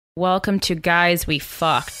Welcome to Guys We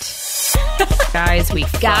Fucked. Guys We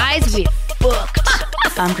Fucked. Guys We Fucked.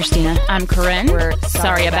 I'm Christina. I'm Corinne. We're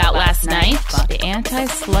sorry about last night. The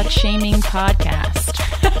anti-slut shaming podcast.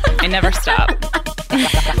 I never stop.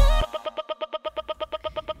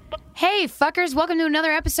 Hey, fuckers. Welcome to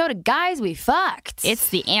another episode of Guys We Fucked. It's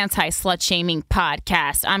the anti-slut shaming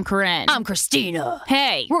podcast. I'm Corinne. I'm Christina.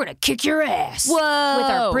 Hey. We're going to kick your ass. Whoa. With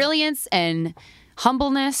our brilliance and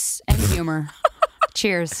humbleness and humor.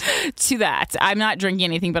 Cheers. To that. I'm not drinking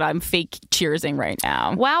anything, but I'm fake cheersing right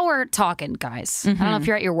now. While we're talking, guys, I don't know if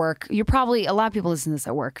you're at your work. You're probably, a lot of people listen to this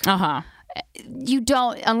at work. Uh-huh. You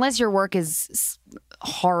don't, unless your work is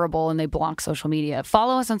horrible and they block social media.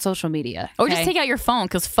 Follow us on social media. Or just take out your phone,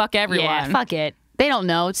 because fuck everyone. Yeah, fuck it. They don't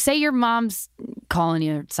know. Say your mom's calling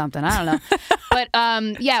you or something. I don't know. But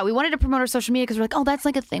yeah, we wanted to promote our social media because we're like, oh, that's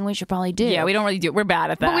like a thing we should probably do. Yeah, we don't really do it. We're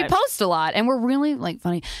bad at that. But we post a lot and we're really like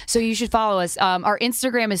funny. So you should follow us. Our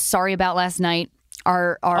Instagram is Sorry About Last Night.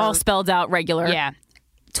 Our all spelled out regular. Yeah.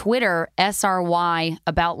 Twitter, SRY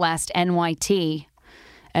About Last NYT.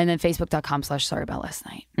 And then Facebook.com/Sorry About Last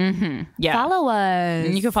Night. Mm-hmm. Yeah. Follow us.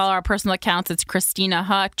 And you can follow our personal accounts. It's Christina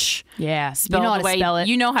Hutch. Yeah. Spell you know it how the to way spell it.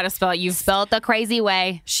 You know how to spell it. You've spell it the crazy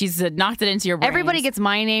way. She's knocked it into your brain. Everybody gets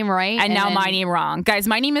my name right. And now my name wrong. Guys,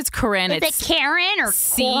 my name is Corinne. Is it Karen or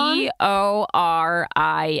Corinne?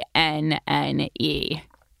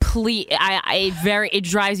 Please, it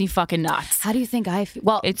drives me fucking nuts. How do you think I feel?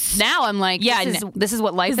 Well, now I'm like, this is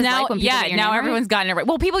what life is now, like when people get your now name everyone's gotten it right.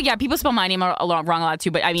 Well, people spell my name wrong a lot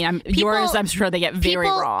too, but I mean, yours, I'm sure they get very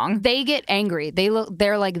wrong. They get angry.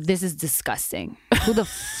 They're like, this is disgusting. Who the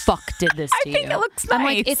fuck did this to you? I think it looks nice. I'm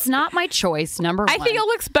like, it's not my choice, number one. I think it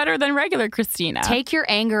looks better than regular Christina. Take your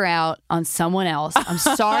anger out on someone else. I'm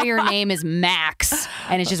sorry your name is Max,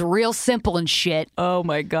 and it's just real simple and shit. Oh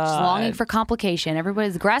my God. Just longing for complication.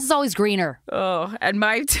 The grass is always greener. Oh, and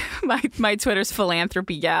my Twitter's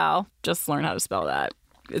philanthropy gal. Just learn how to spell that.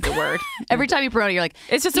 It's a word. Every time you promote it, you're like,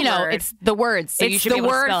 it's just a word. It's the words. So it's you should be able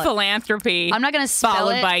word to spell philanthropy. I'm not going to spell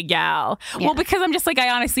followed it. by gal. Yeah. Well, because I'm just like,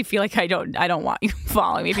 I honestly feel like I don't want you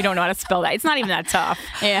following me if you don't know how to spell that. It's not even that tough.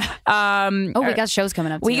 Yeah. We got shows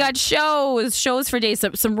coming up. We got shows for days.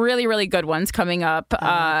 Some really, really good ones coming up.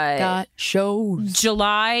 Got shows.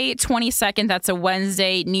 July 22nd. That's a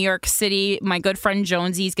Wednesday. New York City. My good friend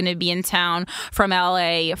Jonesy is going to be in town from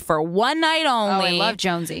LA for one night only. Oh, I love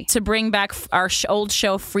Jonesy. To bring back our old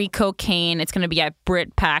show, Free Cocaine. It's going to be at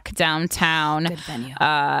BritPack downtown. Good venue.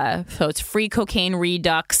 So it's Free Cocaine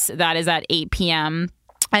Redux. That is at 8 p.m.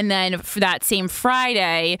 And then for that same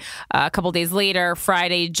Friday, a couple days later,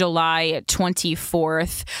 Friday, July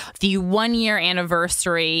 24th, the 1-year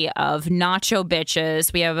anniversary of Nacho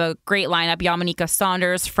Bitches. We have a great lineup. Yamanika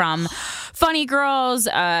Saunders from Funny Girls.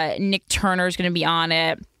 Nick Turner is going to be on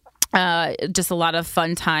it. Just a lot of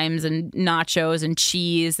fun times and nachos and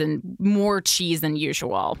cheese and more cheese than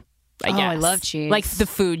usual. I guess. I love cheese. Like the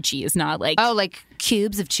food cheese, not like... Oh, like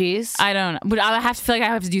cubes of cheese? I don't know. But I have to feel like I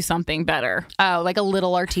have to do something better. Oh, like a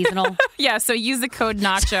little artisanal? Yeah, so use the code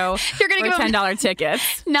NACHO You're gonna for give $10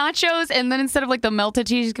 tickets. Nachos, and then instead of like the melted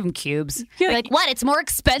cheese, you give them cubes. You're like, what? It's more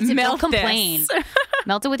expensive. Don't complain.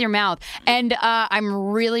 Melt it with your mouth. And I'm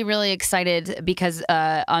really, really excited because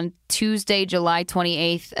on Tuesday, July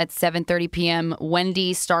 28th at 7:30 p.m.,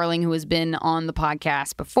 Wendy Starling, who has been on the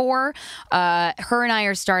podcast before, her and I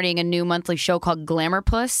are starting a new monthly show called Glamour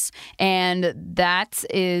Puss, and that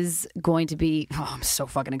is going to be, I'm so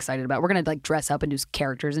fucking excited about it. We're going to like dress up and do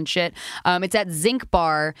characters and shit. It's at Zinc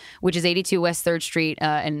Bar, which is 82 West 3rd Street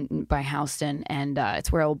and by Houston, and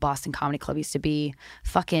it's where old Boston Comedy Club used to be.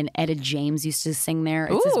 Fucking Etta James used to sing there.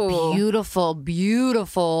 It's this beautiful,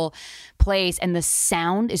 beautiful place, and the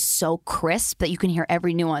sound is so crisp that you can hear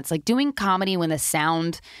every nuance. Like doing comedy when the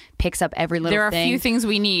sound picks up every little thing. There are a few things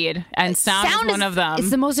we need, and sound is one of them.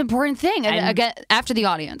 It's the most important thing. And again, after the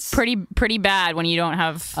audience. Pretty bad when you don't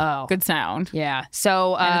have good sound. Yeah.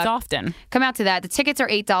 So and it's often. Come out to that. The tickets are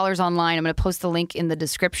 $8 online. I'm going to post the link in the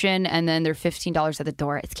description, and then they're $15 at the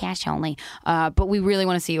door. It's cash only. But we really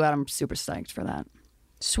want to see you out. I'm super psyched for that.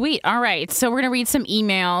 Sweet. All right. So we're going to read some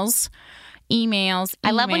emails.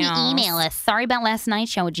 I love when you email us. Sorry about last night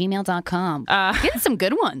show at gmail.com. Getting some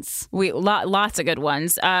good ones. Lots of good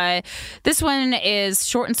ones. This one is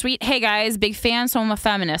short and sweet. Hey guys, big fan, so I'm a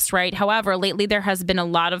feminist, right? However, lately there has been a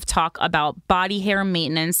lot of talk about body hair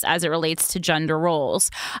maintenance as it relates to gender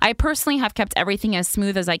roles. I personally have kept everything as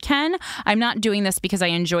smooth as I can. I'm not doing this because I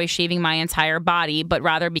enjoy shaving my entire body, but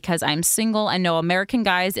rather because I'm single and know American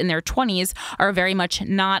guys in their 20s are very much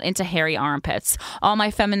not into hairy armpits. All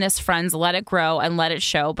my feminist friends let it it grow and let it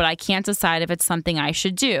show, but I can't decide if it's something I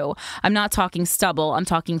should do. I'm not talking stubble. I'm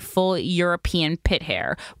talking full European pit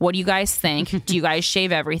hair. What do you guys think? Do you guys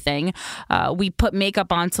shave everything? We put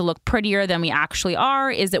makeup on to look prettier than we actually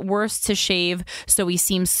are. Is it worse to shave so we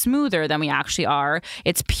seem smoother than we actually are?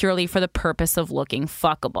 It's purely for the purpose of looking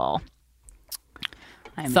fuckable.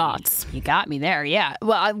 Thoughts? You got me there. Yeah.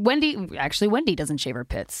 Well, Wendy doesn't shave her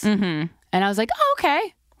pits. And I was like, oh,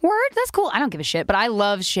 okay. Word, that's cool. I don't give a shit, but I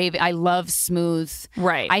love shaving. I love smooth.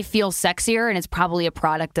 Right. I feel sexier, and it's probably a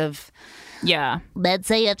product of... Yeah. Men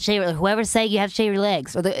say you have to shave, whoever say you have to shave your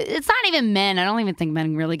legs. It's not even men. I don't even think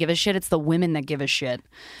men really give a shit. It's the women that give a shit.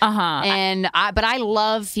 And but I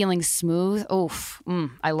love feeling smooth. Oof.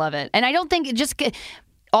 I love it. And I don't think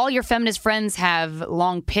all your feminist friends have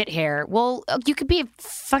long pit hair. Well, you could be a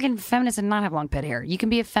fucking feminist and not have long pit hair. You can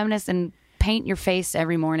be a feminist and paint your face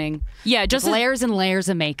every morning. Yeah, just layers and layers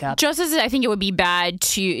of makeup. Just as I think it would be bad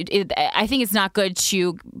I think it's not good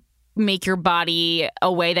to make your body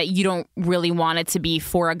a way that you don't really want it to be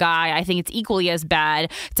for a guy. I think it's equally as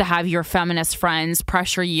bad to have your feminist friends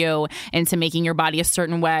pressure you into making your body a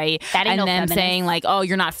certain way and then feminist. Saying like, oh,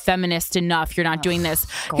 you're not feminist enough, you're not doing this.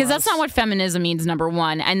 Because that's not what feminism means, number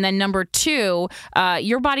one. And then number two,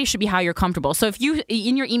 your body should be how you're comfortable. So if you,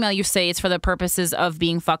 in your email, you say it's for the purposes of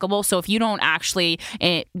being fuckable. So if you don't actually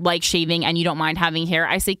like shaving and you don't mind having hair,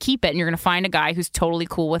 I say keep it, and you're going to find a guy who's totally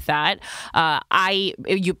cool with that.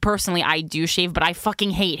 Personally, I do shave, but I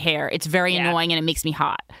fucking hate hair. It's very annoying and it makes me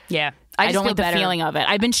hot. Yeah. I don't like the feeling of it.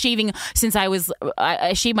 I've been shaving since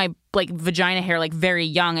I shaved my vagina hair very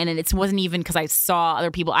young, and it wasn't even because I saw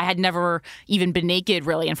other people. I had never even been naked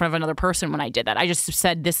really in front of another person when I did that. I just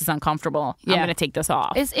said, this is uncomfortable. I'm going to take this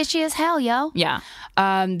off. It's itchy as hell, yo. Yeah.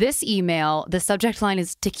 This email, the subject line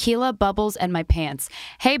is tequila, bubbles, and my pants.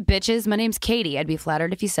 Hey, bitches, my name's Katie. I'd be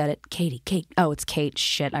flattered if you said it. Katie. Oh, it's Kate.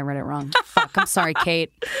 Shit, I read it wrong. Fuck, I'm sorry,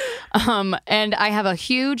 Kate. And I have a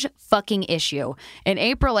huge fucking issue. In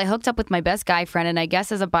April, I hooked up with my best guy friend, and I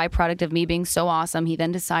guess as a byproduct of me being so awesome, he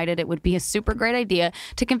then decided it would be a super great idea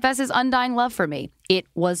to confess his undying love for me. It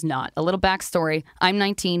was not. A little backstory. I'm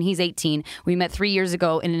 19. He's 18. We met 3 years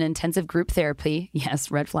ago in an intensive group therapy. Yes,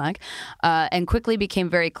 red flag. And quickly became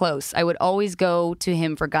very close. I would always go to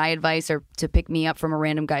him for guy advice or to pick me up from a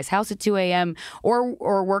random guy's house at 2 a.m.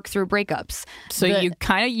 or work through breakups. So you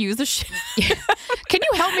kind of use the shit. Can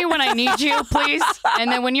you help me when I need you, please? And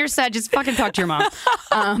then when you're sad, just fucking talk to your mom.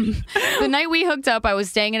 The night we hooked up, I was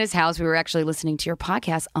staying at his house. We were actually listening to your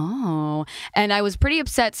podcast. Oh. And I was pretty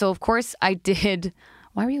upset. So, of course, I did...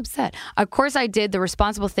 Why were you upset? Of course I did the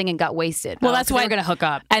responsible thing and got wasted. Well, that's why we're going to hook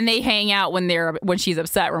up. And they hang out when she's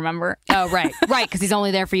upset, remember? Oh, right. Right, because he's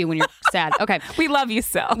only there for you when you're sad. Okay. We love you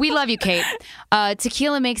so. We love you, Kate.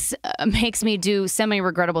 Tequila makes me do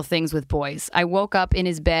semi-regrettable things with boys. I woke up in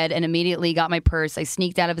his bed and immediately got my purse. I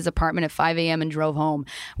sneaked out of his apartment at 5 a.m. and drove home.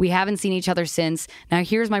 We haven't seen each other since. Now,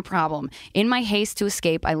 here's my problem. In my haste to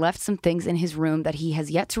escape, I left some things in his room that he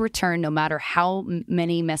has yet to return, no matter how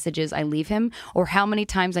many messages I leave him or how many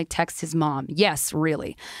times I text his mom. Yes,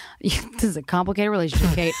 really. This is a complicated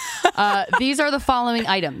relationship, Kate. These are the following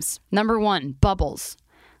items. Number 1, bubbles.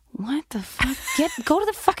 What the fuck? Go to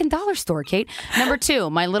the fucking dollar store, Kate. Number 2,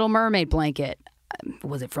 my Little Mermaid blanket.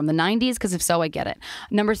 Was it from the 90s? Because if so, I get it.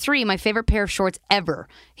 Number 3, my favorite pair of shorts ever.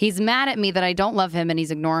 He's mad at me that I don't love him and he's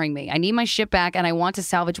ignoring me. I need my shit back and I want to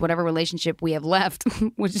salvage whatever relationship we have left,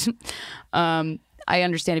 which I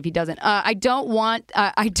understand if he doesn't. I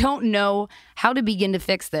don't know how to begin to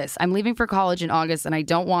fix this. I'm leaving for college in August, and I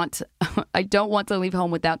don't want to leave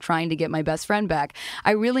home without trying to get my best friend back.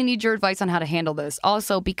 I really need your advice on how to handle this.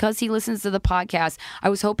 Also, because he listens to the podcast, I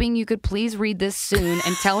was hoping you could please read this soon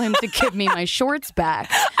and tell him to give me my shorts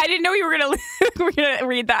back. I didn't know you were gonna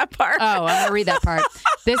read that part. Oh, I'm gonna read that part.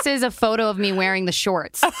 This is a photo of me wearing the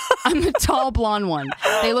shorts. I'm the tall blonde one.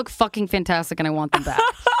 They look fucking fantastic, and I want them back.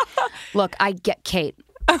 Look, I get Kate.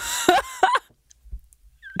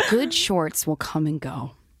 Good shorts will come and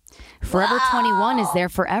go. Forever 21 is there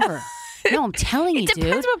forever. No, I'm telling you, dude. It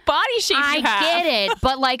depends what body shape you have. I get it,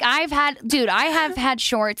 but I have had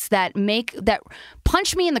shorts that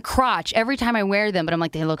punch me in the crotch every time I wear them, but I'm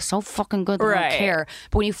like, they look so fucking good that I don't care.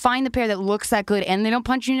 But when you find the pair that looks that good and they don't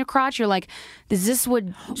punch you in the crotch, you're like, is this what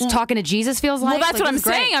talking to Jesus feels like? Well, that's what I'm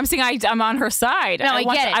saying. I'm saying I'm on her side. No, I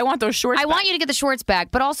get it. I want those shorts back. I want you to get the shorts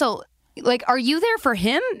back, but also... are you there for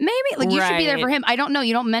him, maybe? You should be there for him. I don't know.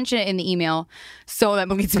 You don't mention it in the email, so that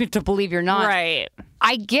leads me to believe you're not. Right.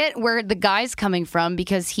 I get where the guy's coming from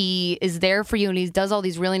because he is there for you and he does all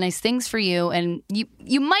these really nice things for you, and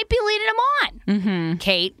you might be leading him on,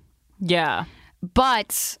 Kate. Yeah.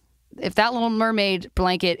 But if that Little Mermaid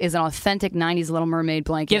blanket is an authentic 90s Little Mermaid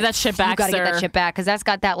blanket, give that shit back, you gotta get that shit back, because that's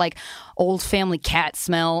got that like old family cat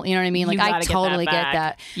smell. You know what I mean? Like, I totally get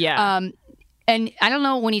that. Yeah. And I don't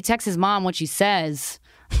know when he texts his mom what she says.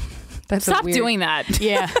 That's Stop doing that.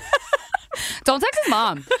 Yeah. Don't text his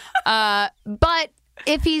mom. But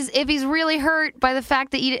if he's really hurt by the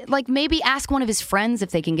fact that you, like, maybe ask one of his friends if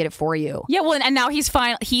they can get it for you. Yeah, well, and now he's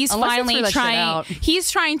finally trying. He's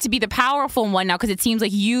trying to be the powerful one now, because it seems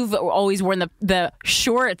like you've always worn the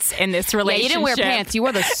shorts in this relationship. Yeah, you didn't wear pants. You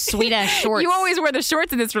wore the sweet ass shorts. You always wear the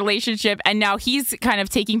shorts in this relationship, and now he's kind of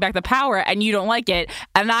taking back the power, and you don't like it.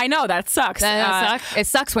 And I know that sucks. It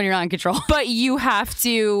sucks when you're not in control. But you have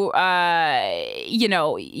to,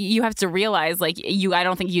 you have to realize, like, I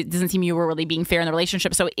don't think it doesn't seem you were really being fair in the relationship.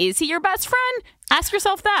 So is he your best friend? Ask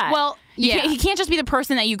yourself that. Well, he can't just be the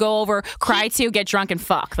person that you go over, cry to, get drunk, and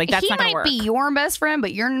fuck. Like, that's not going to work. He might be your best friend,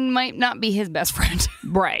 but you might not be his best friend.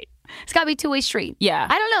 Right. It's got to be a two-way street. Yeah.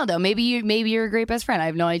 I don't know, though. Maybe you're a great best friend. I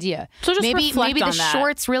have no idea. So just maybe reflect on the that.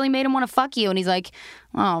 Shorts really made him want to fuck you, and he's like,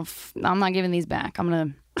 oh, I'm not giving these back. I'm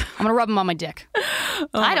gonna rub them on my dick.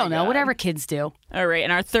 I don't know. Whatever kids do. All right.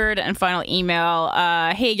 And our third and final email.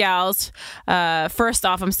 Hey, gals. First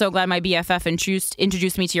off, I'm so glad my BFF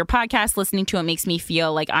introduced me to your podcast. Listening to it makes me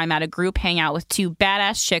feel like I'm at a group hangout with two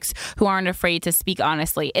badass chicks who aren't afraid to speak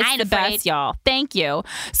honestly. It's the best, y'all. Thank you.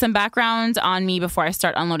 Some background on me before I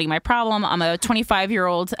start unloading my problem. I'm a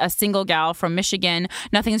 25-year-old, a single gal from Michigan.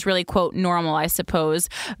 Nothing's really, quote, normal, I suppose.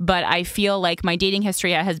 But I feel like my dating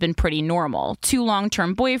history has been pretty normal. 2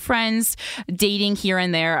 long-term boyfriends, dating here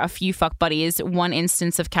and there, a few fuck buddies, 1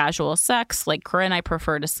 instance of casual sex. Like Corinne, I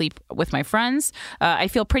prefer to sleep with my friends. I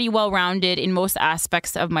feel pretty well-rounded in most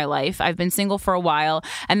aspects of my life. I've been single for a while,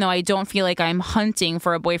 and though I don't feel like I'm hunting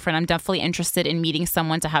for a boyfriend, I'm definitely interested in meeting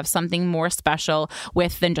someone to have something more special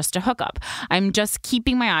with than just a hookup. I'm just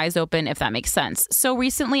keeping my eyes open, if that makes sense. So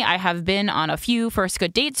recently, I have been on a few first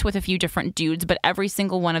good dates with a few different dudes, but every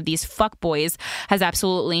single one of these fuck boys has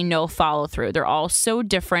absolutely no follow-through. They're all so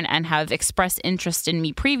different and have expressed interest in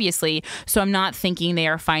me previously, so I'm not thinking they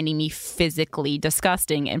are finding me physically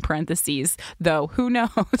disgusting, in parentheses, though who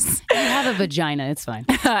knows. You have a vagina, it's fine.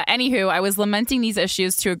 Anywho, I was lamenting these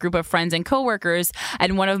issues to a group of friends and coworkers,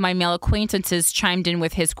 and one of my male acquaintances chimed in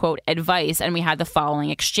with his, quote, advice, and we had the following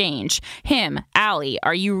exchange. Him, Allie,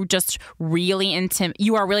 are you just really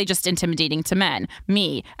you are really just intimidating to men.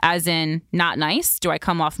 Me, as in not nice? Do I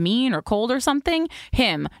come off mean or cold or something?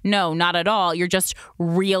 Him, no, not at all. You're just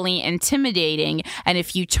really intimidating, and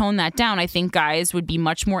if you tone that down, I think guys would be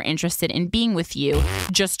much more interested in being with you.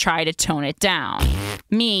 Just try to tone it down.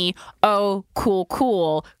 Me, oh,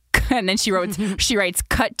 cool. And then she writes,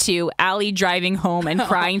 cut to Allie driving home and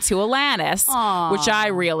crying to Alanis, which I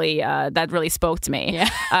really, that really spoke to me. Yeah.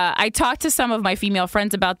 I talked to some of my female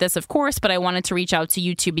friends about this, of course, but I wanted to reach out to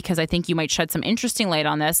you two because I think you might shed some interesting light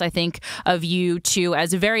on this. I think of you two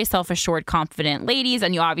as very self-assured, confident ladies,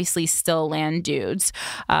 and you obviously still land dudes.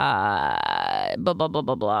 Blah, blah, blah,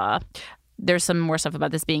 blah, blah. There's some more stuff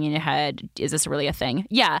about this being in your head. Is this really a thing?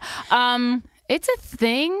 Yeah. It's a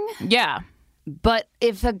thing. Yeah. But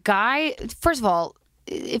if a guy, first of all,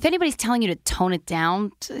 if anybody's telling you to tone it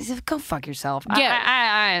down, go fuck yourself.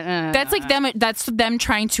 Yeah, that's like them. That's them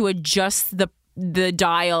trying to adjust the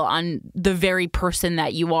dial on the very person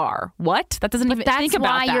that you are. What? That doesn't even think about that.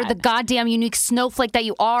 That's why you're the goddamn unique snowflake that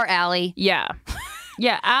you are, Allie. Yeah.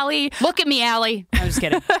 Yeah, Allie. Look at me, Allie. I'm just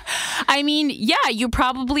kidding. I mean, yeah, you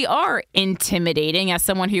probably are intimidating. As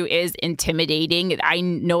someone who is intimidating, I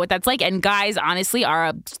know what that's like. And guys, honestly,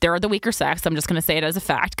 they're the weaker sex. I'm just going to say it as a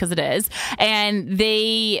fact because it is. And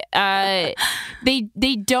they don't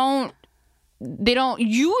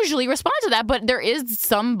usually respond to that, but there is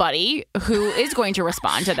somebody who is going to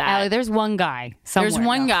respond to that. Allie, there's one guy somewhere. There's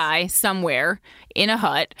one guy somewhere in a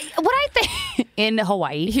hut. What I think in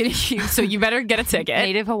Hawaii. So you better get a ticket.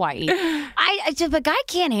 Native Hawaii. If a guy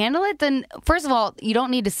can't handle it, then first of all, you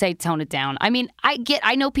don't need to say tone it down. I mean,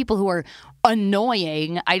 I know people who are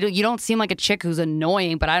annoying. You don't seem like a chick who's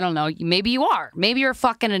annoying, but I don't know. Maybe you are. Maybe you're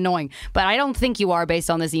fucking annoying, but I don't think you are based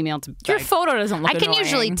on this email. Your photo doesn't look I can annoying.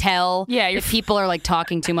 Usually tell if people are like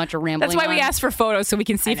talking too much or rambling. That's why we ask for photos so we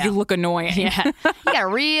can see if you look annoying. Yeah, you got a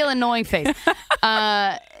real annoying face.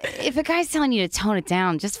 If a guy's telling you to tone it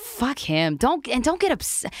down, just fuck him. Don't get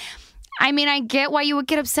upset. I mean, I get why you would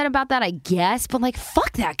get upset about that, I guess, but like,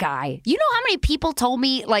 fuck that guy. You know how many people told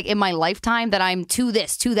me, like, in my lifetime that I'm to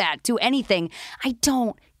this, to that, to anything? I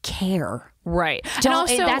don't care. Right. And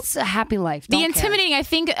also, that's a happy life. The intimidating, I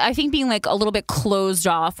think being like a little bit closed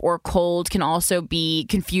off or cold can also be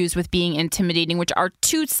confused with being intimidating, which are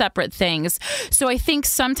two separate things. So I think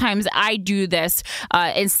sometimes I do this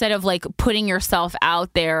instead of like putting yourself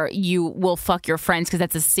out there, you will fuck your friends because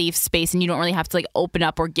that's a safe space and you don't really have to like open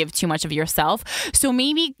up or give too much of yourself. So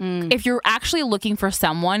maybe if you're actually looking for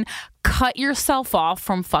someone, cut yourself off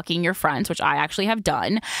from fucking your friends, which I actually have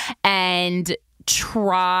done, and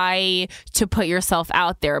try to put yourself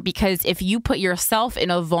out there, because if you put yourself in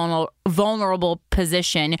a vulnerable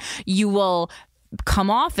position, you will come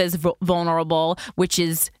off as vulnerable, which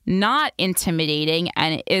is not intimidating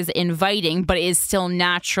and is inviting, but is still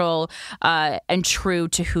natural and true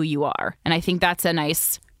to who you are. And I think that's a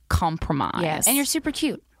nice compromise. Yes. And you're super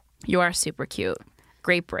cute. You are super cute.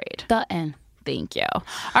 Great braid. The end. Thank you.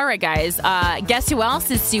 All right, guys. Guess who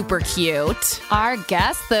else is super cute? Our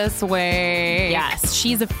guest this week. Yes.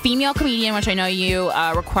 She's a female comedian, which I know you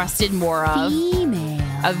requested more of. Female.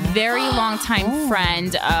 A very long-time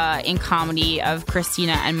friend in comedy of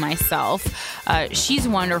Christina and myself. She's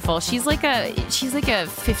wonderful. She's like a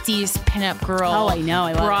 50s pinup girl. Oh, I know.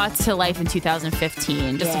 I love brought to life in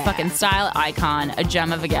 2015. Just a fucking style icon, a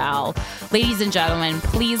gem of a gal. Ladies and gentlemen,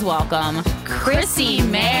 please welcome Chrissy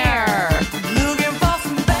Mayer. Looking for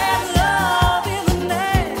some bad love in the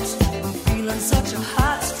night. Feeling such a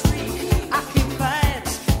hot streak. I can't fight.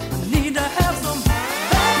 Need to have some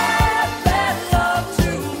bad love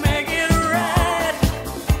to make it right.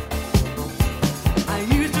 I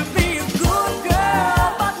used to be a good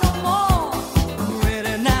girl, but no more. I'm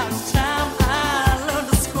ready now. It's time I learn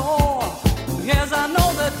to score. Yes, I know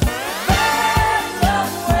that bad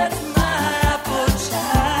love wets my apple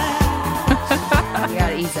You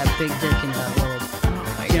gotta eat that big dick in that little.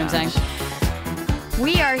 You know what I'm saying?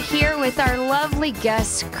 We are here with our lovely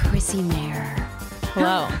guest, Chrissy Mayer.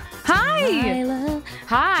 Hello. Hi.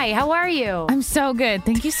 Hi, how are you? I'm so good.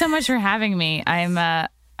 Thank you so much for having me.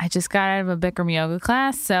 I just got out of a Bikram yoga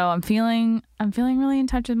class, so I'm feeling really in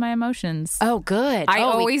touch with my emotions. Oh, good. I we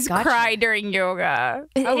always got cry you. during yoga.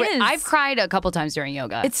 It is. I've cried a couple times during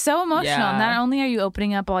yoga. It's so emotional. Yeah. Not only are you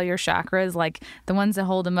opening up all your chakras, like the ones that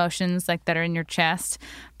hold emotions, like that are in your chest,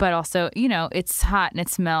 but also, it's hot and it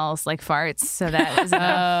smells like farts. So that is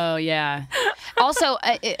Oh, yeah. Also,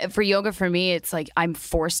 for yoga, for me, it's like I'm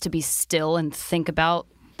forced to be still and think about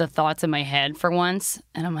the thoughts in my head for once.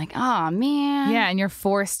 And I'm like, oh, man. yeah, and you're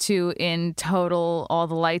forced to, in total, all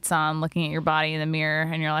the lights on, looking at your body in the mirror,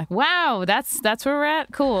 and you're like, wow, that's where we're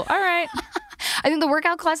at. Cool. All right. I think the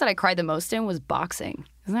workout class that I cried the most in was boxing.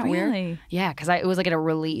 Isn't that weird? Really? Yeah, because it was like at a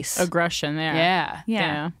release. Aggression there. Yeah.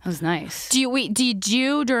 Yeah. That was nice. Did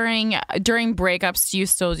you during breakups, do you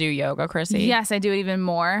still do yoga, Chrissy? Yes, I do it even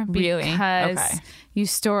more Really? because Okay. you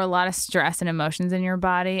store a lot of stress and emotions in your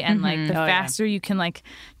body, and like the faster you can like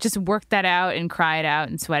just work that out and cry it out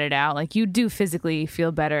and sweat it out, like you do physically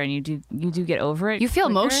feel better, and you do get over it. You feel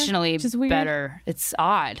quicker, emotionally which is weird. better. It's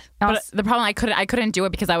odd. But the problem, I couldn't do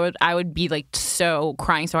it because I would be like so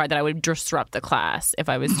crying so hard that I would disrupt the class if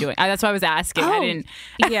I was doing. That's why I was asking. I didn't.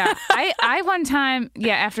 Yeah, I one time,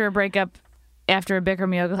 after a breakup, after a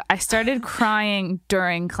Bikram yoga, I started crying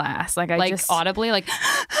during class, like just audibly, like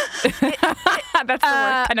That's the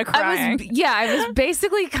worst kind of crying. I was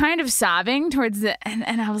basically kind of sobbing towards the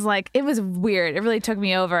and I was like, it was weird. It really took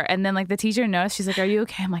me over. And then like the teacher noticed, she's like, "Are you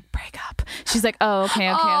okay?" I'm like, "Break up." She's like, "Oh,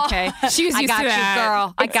 okay." She was I used got to that. you,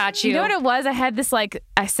 girl. I got you. You know what it was? I had this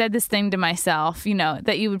I said this thing to myself,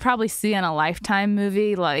 that you would probably see in a Lifetime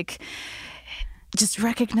movie, like, just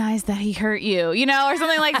recognize that he hurt you, or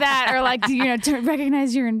something like that, or like, to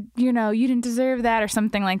recognize you didn't deserve that, or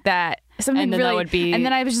something like that. Something And then really, that would be- and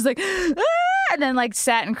then I was just like, "Ah!" And then like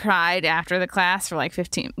sat and cried after the class for like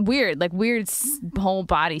 15 weird whole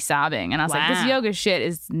body sobbing, and I was like, this Wow. yoga shit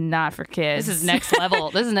is not for kids. this is next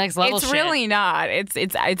level. This is next level. It's shit. really not.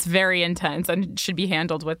 It's very intense and should be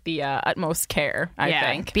handled with the utmost care, I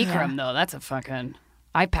think. Bikram though, that's a fucking.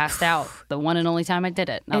 I passed out the one and only time I did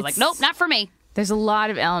it. And I was like, It's- nope, not for me. There's a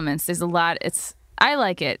lot of elements. There's a lot. I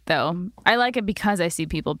like it though. I like it because I see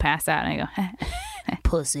people pass out and I go,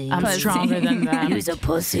 Pussy. I'm stronger than them. You's a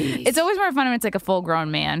pussy. It's always more fun when it's like a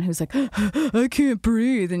full-grown man who's like, I can't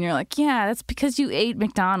breathe. And you're like, yeah, that's because you ate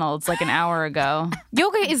McDonald's like an hour ago.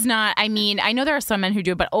 Yoga is not. I mean, I know there are some men who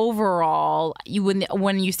do it, but overall,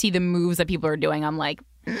 when you see the moves that people are doing, I'm like,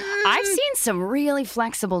 I've seen some really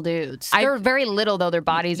flexible dudes. They're very little though. Their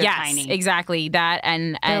bodies are tiny. Yes, exactly. That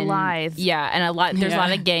and They're lithe. Yeah, and there's a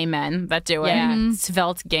lot of gay men that do it. Yeah.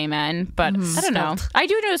 Svelte gay men. But I don't know. I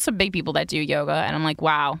do know some big people that do yoga, and I'm like,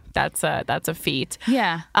 wow, that's a feat.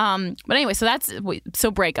 Yeah. But anyway, so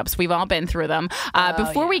breakups. We've all been through them.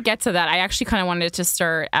 Before we get to that, I actually kind of wanted to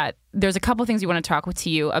start at. There's a couple things we want to talk to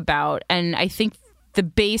you about, and I think the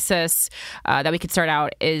basis that we could start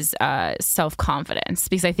out is self-confidence,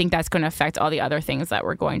 because I think that's going to affect all the other things that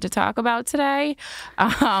we're going to talk about today.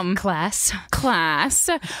 Class.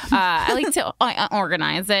 I like to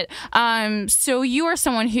organize it. So you are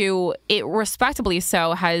someone who, respectably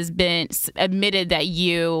so, has been admitted that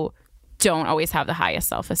you don't always have the highest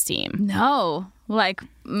self-esteem. No. Like,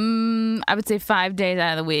 I would say 5 days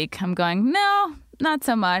out of the week, I'm going, no, not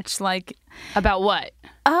so much. Like, About what?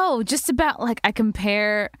 oh, just about like I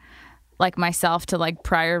compare like myself to like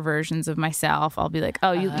prior versions of myself. I'll be like,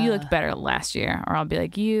 oh, you looked better last year. Or I'll be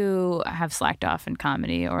like, you have slacked off in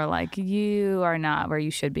comedy. Or like, you are not where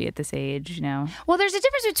you should be at this age, you know? Well, there's a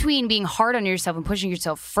difference between being hard on yourself and pushing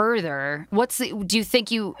yourself further. Do you think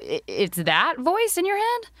it's that voice in your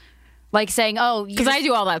head? Like saying, oh, because I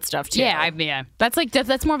do all that stuff too. Yeah,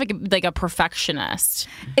 That's more of like a perfectionist.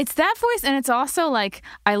 It's that voice, and it's also like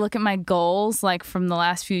I look at my goals like from the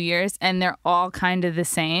last few years, and they're all kind of the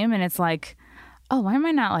same, and it's like, oh, why am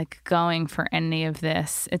I not like going for any of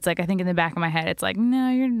this? It's like I think in the back of my head, it's like, no,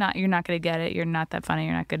 you're not going to get it. You're not that funny.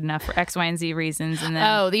 You're not good enough for X, Y, and Z reasons. And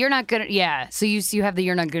then the you're not good. Yeah, so you have the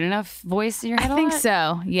you're not good enough voice in your head. I think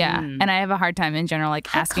so. Yeah, and I have a hard time in general,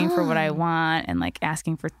 like asking for what I want and like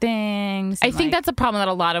asking for things. I think that's a problem that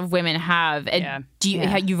a lot of women have. And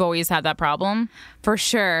you've always had that problem? For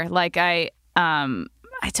sure. Like I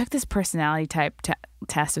took this personality type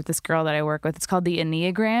test with this girl that I work with. It's called the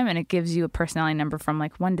Enneagram, and it gives you a personality number from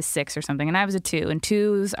like 1 to 6 or something. And I was a 2, and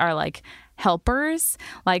 2s are like helpers.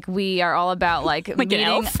 Like we are all about like an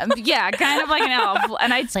elf. Yeah, kind of like an elf.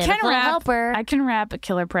 And I can rap. Helper. I can rap a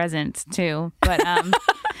killer present too. But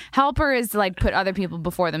helper is like put other people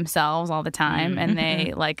before themselves all the time, and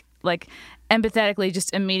they like empathetically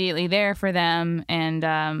just immediately there for them,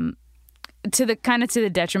 and to the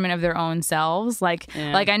detriment of their own selves. Like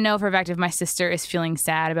I know for a fact if my sister is feeling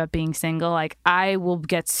sad about being single, like I will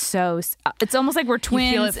get it's almost like we're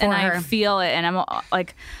twins, and I feel it, and I'm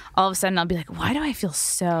like all of a sudden I'll be like, why do I feel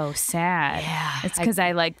so sad? Yeah, it's because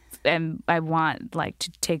I want like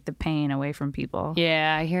to take the pain away from people.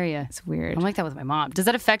 Yeah, I hear you. It's weird. I'm like that with my mom. Does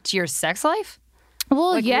that affect your sex life?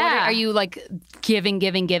 Well, like, yeah. Are you like giving?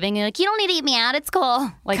 And like, you don't need to eat me out. It's cool.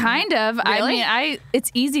 Like, kind of. Really? I mean, it's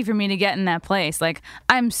easy for me to get in that place. Like,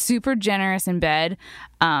 I'm super generous in bed,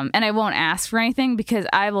 and I won't ask for anything because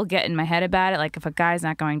I will get in my head about it. Like, if a guy's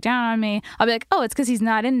not going down on me, I'll be like, oh, it's because he's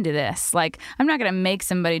not into this. Like, I'm not gonna make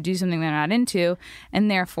somebody do something they're not into, and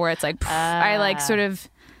therefore, it's like I like sort of.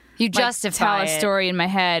 You justify tell a story in my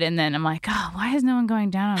head, and then I'm like, oh, why is no one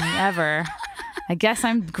going down on me ever? I guess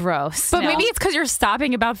I'm gross. But maybe it's because you're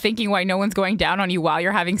stopping about thinking why no one's going down on you while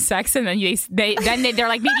you're having sex, and then they're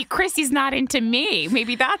like, maybe Chrissy's not into me.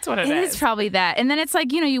 Maybe that's what it is. It is probably that. And then it's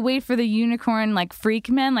like, you wait for the unicorn like freak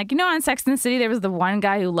men. Like, on Sex and the City, there was the one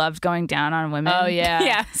guy who loved going down on women. Oh yeah,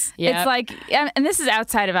 yes. Yep. It's like, and this is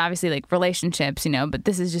outside of obviously like relationships, but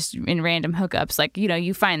this is just in random hookups. Like,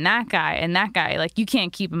 you find that guy and that guy, like you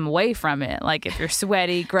can't keep him away from it. Like if you're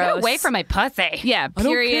sweaty, gross, get away from my pussy. Yeah,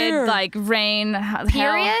 period. Like rain.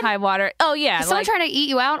 Period? Hell, high water. Oh yeah. Is someone trying to eat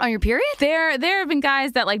you out on your period? There have been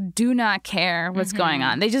guys that like do not care what's going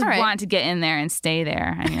on. They just want to get in there and stay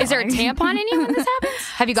there. Is there a tampon in you when this happens?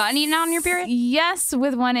 Have you gotten eaten out on your period? Yes,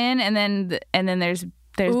 with one in, and then there's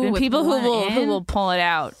been people who will pull it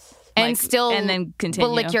out and then continue.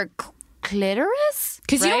 But like your clitoris?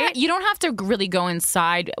 Because you don't have to really go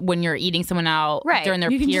inside when you're eating someone out during their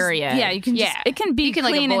period. You can just it can be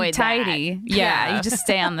clean like and tidy. That. Yeah, you just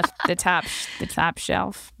stay on the top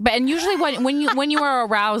shelf. And usually when you are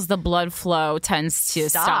aroused, the blood flow tends to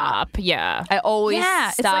stop. Yeah, I always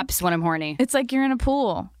stops when I'm horny. It's like you're in a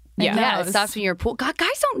pool. It stops when you're in a pool. God,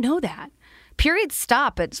 guys don't know that. Periods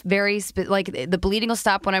stop. It's very like the bleeding will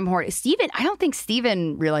stop when I'm horny. I don't think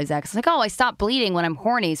Steven realized that. Because like, I stop bleeding when I'm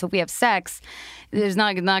horny. So if we have sex, there's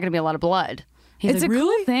not going to be a lot of blood. It's like, a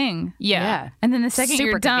cool thing. Yeah. And then the second Super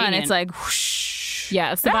you're done, convenient. it's like whoosh.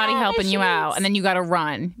 Yeah, it's the body helping you out, and then you got to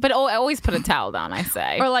run. But always put a towel down, I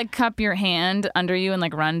say. Or like cup your hand under you and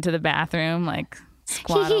like run to the bathroom, like.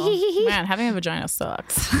 Squaddle. Man, having a vagina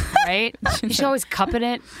sucks. Right? You should always cup in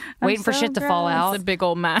it, waiting for so shit to fall gross. out. It's a big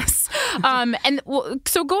old mess.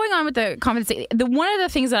 So going on with the confidence, one of the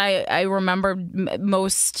things that I remember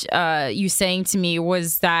most you saying to me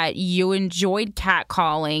was that you enjoyed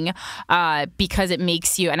catcalling because it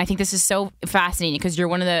makes you, and I think this is so fascinating because you're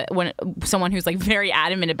someone who's like very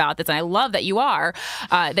adamant about this, and I love that you are,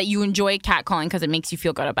 that you enjoy catcalling because it makes you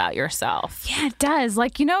feel good about yourself. Yeah, it does.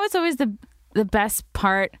 Like, it's always the best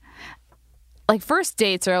part. Like, first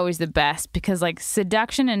dates are always the best because like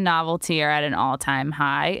seduction and novelty are at an all-time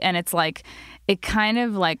high, and it's like it kind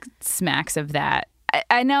of like smacks of that.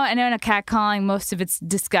 I know in a catcalling, most of it's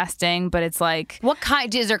disgusting, but it's like, What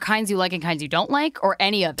kind is there? Kinds you like and kinds you don't like, or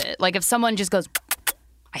any of it? Like if someone just goes,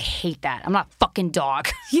 I hate that. I'm not a fucking dog.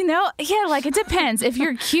 yeah, like it depends. If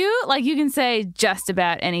you're cute, like you can say just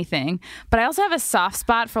about anything. But I also have a soft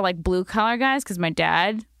spot for like blue collar guys because my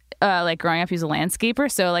dad, like growing up, he was a landscaper.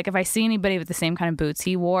 So like if I see anybody with the same kind of boots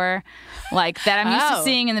he wore, like that I'm used to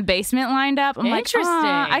seeing in the basement lined up, I'm like, Interesting.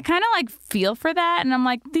 I kind of like feel for that. And I'm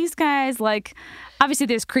like, these guys, like, obviously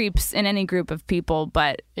there's creeps in any group of people,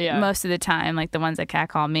 but most of the time, like the ones that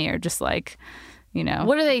catcall me are just like,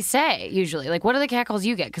 What do they say usually? Like, what are the catcalls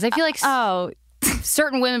you get? Because I feel like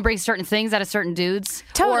certain women bring certain things out of certain dudes.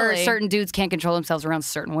 Totally. Or certain dudes can't control themselves around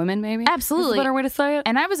certain women, maybe. Absolutely. Is a better way to say it.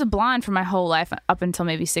 And I was a blonde for my whole life up until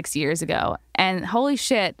maybe 6 years ago. And holy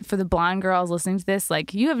shit, for the blonde girls listening to this,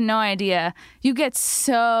 like, you have no idea. You get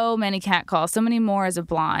so many catcalls, so many more as a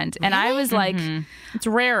blonde. And I was like, It's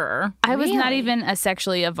rarer. I was not even a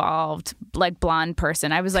sexually evolved, like, blonde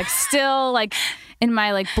person. I was like still like in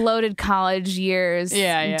my like bloated college years,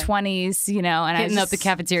 20s, and I was Hitting up the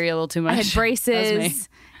cafeteria a little too much. I had braces.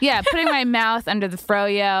 Yeah, putting my mouth under the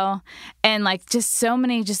froyo, and like just so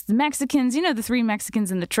many just Mexicans, the 3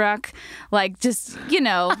 Mexicans in the truck, like just,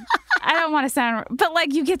 I don't want to sound, but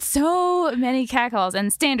like you get so many catcalls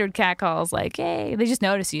and standard catcalls, like, hey, they just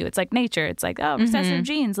notice you. It's like nature. It's like, oh, recessive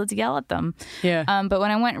genes, let's yell at them. Yeah. But when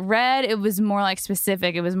I went red, it was more like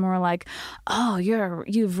specific. It was more like, oh,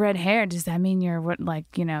 you've red hair. Does that mean you're you're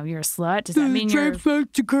a slut? Does that mean you're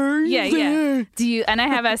Yeah. Do you? And I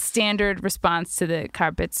have a standard response to the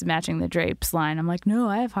carpets matching the drapes line. I'm like, no,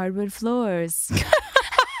 I have hardwood floors.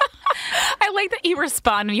 I like that you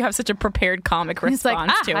respond and you have such a prepared comic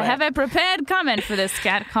response to it. I have a prepared comment for this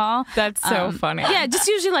cat call. That's so funny. Yeah, just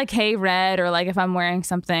usually like, hey, red, or like if I'm wearing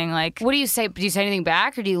something like. What do you say? Do you say anything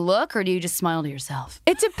back, or do you look, or do you just smile to yourself?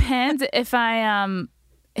 It depends.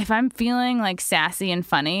 If I'm feeling like sassy and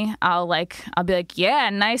funny, I'll be like, yeah,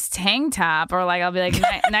 nice tank top, or like I'll be like,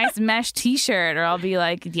 nice mesh t-shirt, or I'll be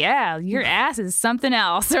like, yeah, your ass is something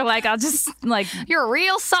else, or like I'll just like, you're a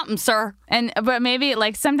real something, sir. But maybe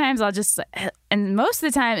like sometimes I'll just, and most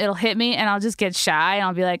of the time it'll hit me and I'll just get shy and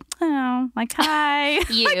I'll be like, oh, like, hi.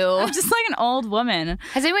 You. I'm just like an old woman.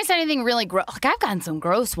 Has anyone said anything really gross? Like, I've gotten some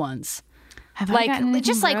gross ones. Have I gotten anything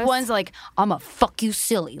just like gross? ones like, I'm a fuck you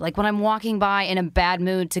silly. Like when I'm walking by in a bad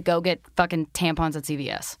mood to go get fucking tampons at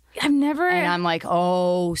CVS. I've never. And I'm like,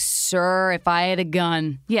 oh, sir, if I had a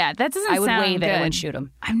gun. Yeah, that doesn't I would sound wave good. it. I wouldn't shoot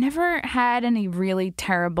him. I've never had any really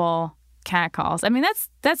terrible catcalls. I mean,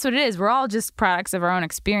 that's what it is. We're all just products of our own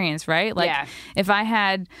experience, right? Like, if I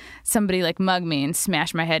had somebody like mug me and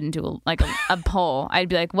smash my head into a pole, I'd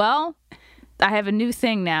be like, well, I have a new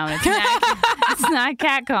thing now, and it's not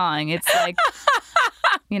catcalling. It's like,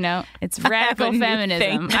 it's radical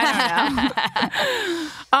feminism. I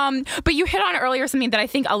don't know. But you hit on earlier something that I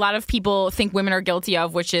think a lot of people think women are guilty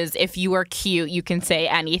of, which is if you are cute, you can say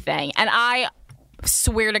anything. And I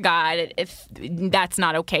swear to God, if that's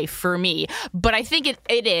not okay for me, but I think it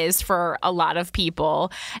is for a lot of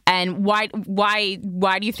people. And why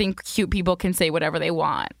do you think cute people can say whatever they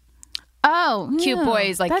want? Oh, Cute yeah.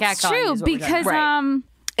 boys like that's catcalling true is what we're doing. because Right.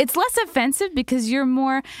 It's less offensive because you're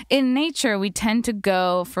more in nature. We tend to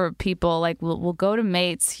go for people like we'll go to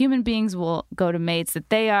mates. Human beings will go to mates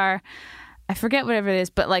that they are. I forget whatever it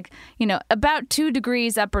is, but like, about 2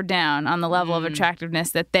 degrees up or down on the level of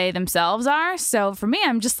attractiveness that they themselves are. So for me,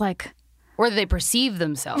 I'm just like, Or they perceive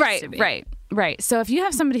themselves to be. Right. So if you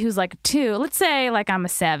have somebody who's like a 2, let's say like I'm a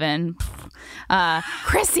 7.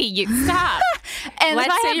 Chrissy, you stop. And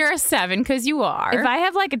let's say you're a 7 because you are. If I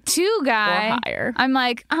have like a 2 guy, Or higher. I'm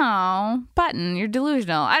like, oh, Button, you're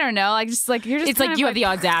delusional. I don't know. Like, just like, you're just It's like you have the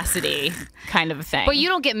audacity kind of a thing. But you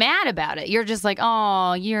don't get mad about it. You're just like,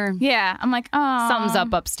 oh, Yeah. I'm like, oh. something's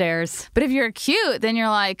up upstairs. But if you're cute, then you're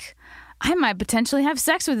like, I might potentially have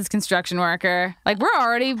sex with this construction worker. Like, we're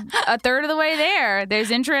already a third of the way there.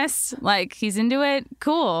 There's interest. Like, he's into it.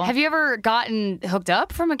 Cool. Have you ever gotten hooked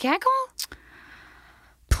up from a catcall?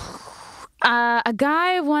 A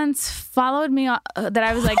guy once followed me that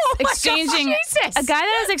I was like exchanging. Jesus. A guy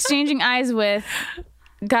that I was exchanging eyes with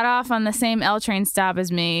got off on the same L train stop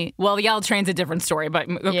as me. Well, the L train's a different story, but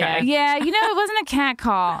okay. Yeah, you know, it wasn't a cat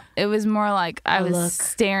call. It was more like I was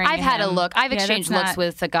staring. I've at had a him. look. I've Yeah, exchanged that's looks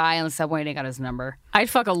with a guy on the subway and I got his number. I'd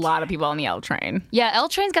fuck a lot of people on the L train. Yeah, L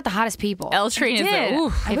Train's got the hottest people. L train is did.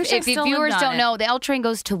 I wish I If still viewers lived on don't it. know, the L Train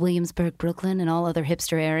goes to Williamsburg, Brooklyn, and all other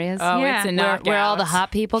hipster areas. Oh, Yeah. it's a where, knockout. where all the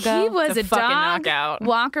hot people go. He was It's a a fucking dog knockout.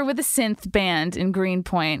 walker with a synth band in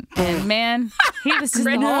Greenpoint, and man, he was just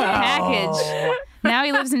the whole package. Now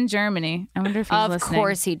he lives in Germany. I wonder if he's Of listening.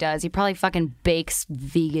 course he does. He probably fucking bakes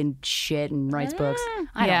vegan shit and writes books.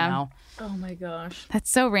 I Yeah. don't know. Oh my gosh. That's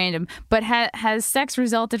so random. But has sex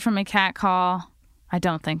resulted from a cat call? I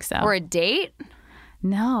don't think so. Or a date.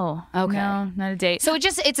 No. Okay. No, not a date. So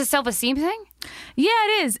it's a self-esteem thing? Yeah,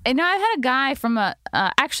 it is. And I've had a guy from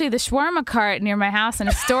actually the shawarma cart near my house in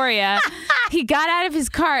Astoria. He got out of his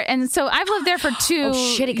cart, and so I've lived there for 2 years.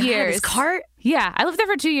 Oh shit, he got out of his cart? Yeah, I lived there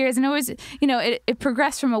for 2 years, and it was, you know, it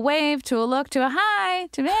progressed from a wave to a look to a hi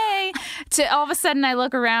to hey to all of a sudden I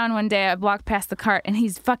look around one day, I walk past the cart, and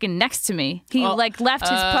he's fucking next to me. He like left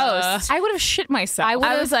his post. I would have shit myself. I would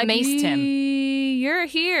I have was like, maced him. You're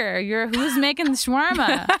here. Who's making the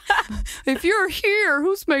shawarma? If you're here,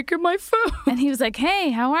 who's making my food? And he was like,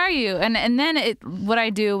 hey, how are you? And then what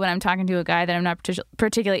I do when I'm talking to a guy that I'm not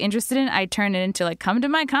particularly interested in, I turn it into like, come to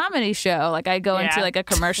my comedy show. Like I go into like a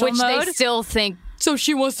commercial Which mode. they still think, so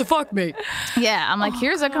she wants to fuck me. Yeah, I'm like,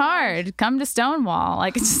 here's a card. Come to Stonewall.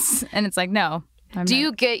 Like, it's just, and it's like, no. Do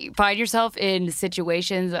you find yourself in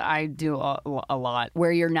situations, I do a lot,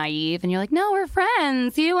 where you're naive and you're like, no, we're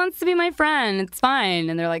friends. He wants to be my friend. It's fine.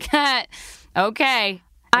 And they're like, okay.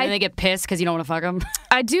 And then they get pissed because you don't want to fuck them.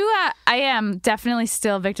 I do. I am definitely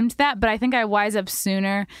still a victim to that, but I think I wise up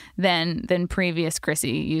sooner than previous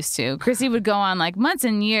Chrissy used to. Chrissy would go on like months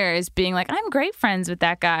and years being like, I'm great friends with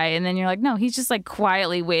that guy. And then you're like, no, he's just like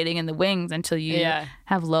quietly waiting in the wings until you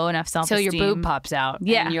have low enough self-esteem. Until your boob pops out.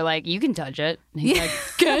 Yeah. And you're like, you can touch it. And he's like,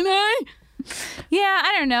 can I? Yeah,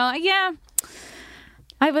 I don't know. Yeah.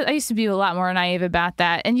 I used to be a lot more naive about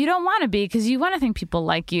that. And you don't want to be because you want to think people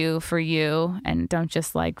like you for you and don't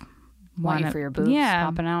just like Want you for your boobs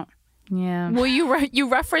popping out. Yeah. Well, you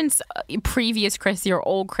reference previous Chrissy or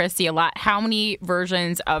old Chrissy a lot. How many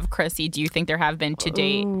versions of Chrissy do you think there have been to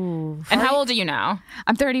date? And how old are you now?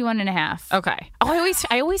 I'm 31 and a half. Okay. Oh,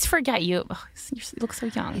 I always forget you. Oh, you look so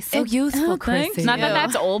young. So youthful, Chrissy. Not that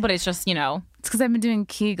that's old, but it's just, you know. It's because I've been doing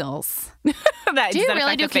Kegels. Do you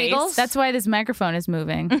really do Kegels? That's why this microphone is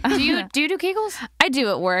moving. Do you do Kegels? I do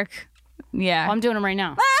at work. Yeah. I'm doing them right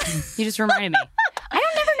now. You just reminded me. I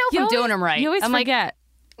don't never know if I'm doing them right. You always I'm forget.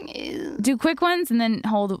 Do quick ones and then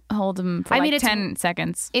hold them for like 10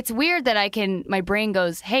 seconds. It's weird that my brain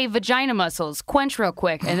goes, hey, vagina muscles, quench real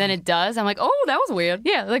quick. And then it does. I'm like, oh, that was weird.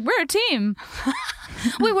 Yeah, like we're a team.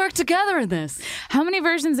 We work together in this. How many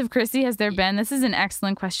versions of Chrissy has there been? This is an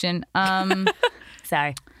excellent question.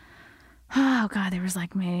 Sorry. Oh God, there was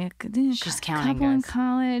like maybe She's a counting, couple in guys.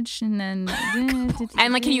 college, and then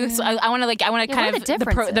And like, can you? I want to kind what are of the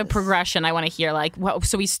differences? the progression. I want to hear like.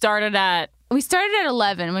 So we started at. We started at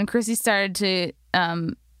 11 when Chrissy started to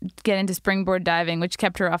get into springboard diving, which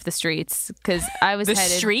kept her off the streets because I was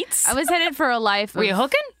streets. I was headed for a life. Were you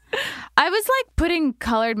hooking? I was like putting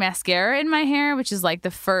colored mascara in my hair, which is like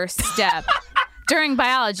the first step during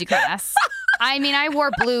biology class. I mean, I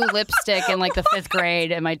wore blue lipstick in like the 5th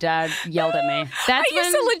grade, and my dad yelled at me. I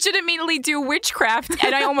used to legitimately do witchcraft,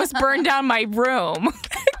 and I almost burned down my room.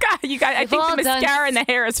 God, you guys, I think all the done mascara and the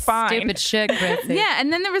hair is fine. Stupid shit, Chrissy. Yeah,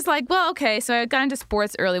 and then there was like, well, okay, so I got into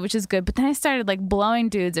sports early, which is good, but then I started like blowing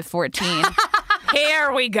dudes at 14.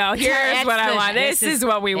 Here we go. Here's what I want. This is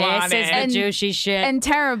what we wanted. This is the juicy shit. And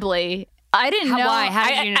terribly. I didn't know. Why? How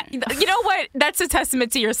did you? You know what? That's a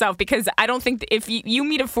testament to yourself because I don't think if you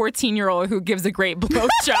meet a 14-year-old who gives a great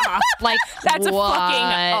blowjob, Like, that's a what?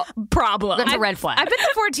 fucking problem. That's a red flag. I bet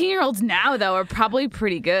the 14-year-olds now, though, are probably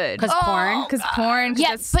pretty good. Because porn? Because porn. 'cause Yeah,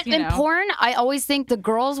 that's, but you in know. porn, I always think the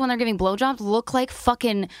girls, when they're giving blowjobs, look like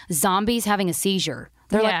fucking zombies having a seizure.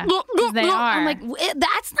 They're Yeah, like, 'cause they are. I'm like,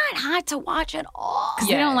 that's not hot to watch at all.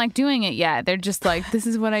 They don't like doing it yet. They're just like, this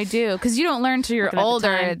is what I do. Because you don't learn till you're Looking at the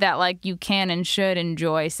older time. that like you can and should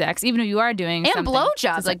enjoy sex, even if you are doing And something.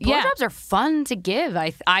 blowjobs. Like, Yeah. blowjobs are fun to give,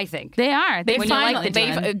 I think. They are. They when you finally, like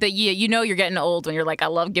the done. you know you're getting old when you're like, I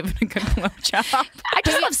love giving a good blowjob. I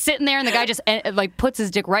just love sitting there and the guy just like puts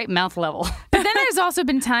his dick right mouth level. But then there's also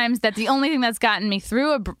been times that the only thing that's gotten me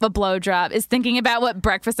through a blowjob is thinking about what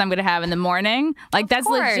breakfast I'm going to have in the morning. Like that's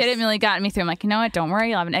has legitimately gotten me through. I'm like, you know what? Don't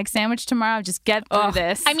worry. I'll have an egg sandwich tomorrow. Just get through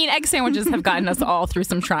this. I mean, egg sandwiches have gotten us all through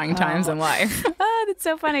some trying times in life. Oh, that's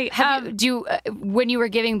so funny. When you were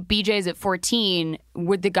giving BJs at 14,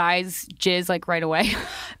 would the guys jizz like right away?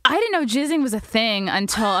 I didn't know jizzing was a thing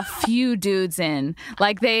until a few dudes in.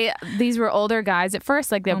 Like these were older guys at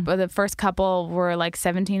first. Like the first couple were like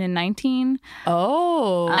 17 and 19.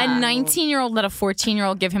 Oh. A 19-year-old let a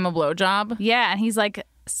 14-year-old give him a blowjob? Yeah, and he's like,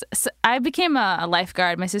 so I became a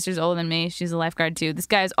lifeguard. My sister's older than me. She's a lifeguard too. This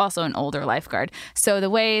guy is also an older lifeguard. So the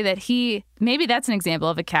way that maybe that's an example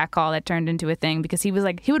of a catcall that turned into a thing, because he was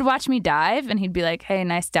like, he would watch me dive and he'd be like, hey,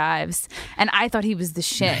 nice dives. And I thought he was the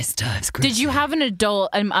shit. Nice dives, Chris. Did you have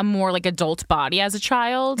a more like adult body as a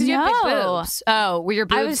child? You have big boobs. Oh, were your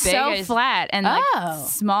boobs I was big? so flat and like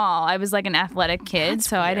small. I was like an athletic kid, That's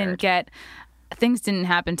so weird. I didn't get... Things didn't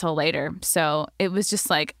happen till later, so it was just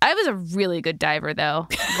like I was a really good diver though.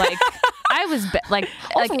 Like I was like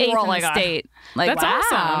eighth in the state. Like That's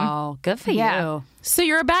awesome. Wow, good for you. So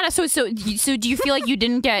you're a badass. So do you feel like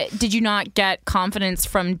did you not get confidence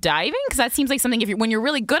from diving? Because that seems like something when you're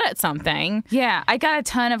really good at something. Yeah, I got a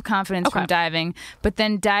ton of confidence from diving, but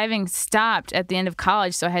then diving stopped at the end of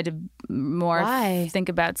college, so I had to more think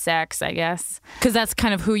about sex, I guess. Because that's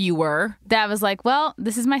kind of who you were. That was like, well,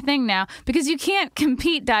 this is my thing now. Because you can't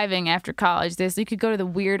compete diving after college. You could go to the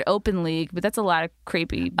weird open league, but that's a lot of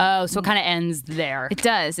creepy. Oh, so it kind of ends there. It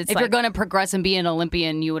does. It's if like, you're going to progress and be an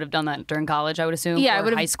Olympian, you would have done that during college, I would assume. Yeah, I or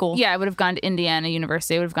would have high school. Yeah, I would have gone to Indiana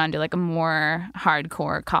University. I would have gone to like a more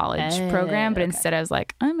hardcore college program. But instead, I was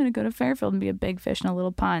like, I'm going to go to Fairfield and be a big fish in a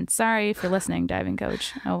little pond. Sorry if you're listening, diving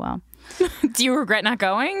coach. Oh well. Do you regret not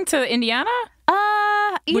going to Indiana?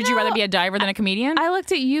 Would you rather be a diver than a comedian? I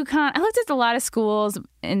looked at UConn. I looked at a lot of schools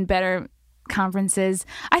in better conferences.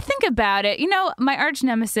 I think about it. My arch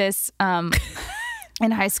nemesis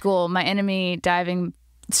in high school, my enemy diving,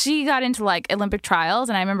 she got into like Olympic trials,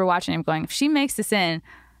 and I remember watching him going, if she makes this in,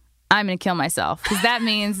 I'm going to kill myself, because that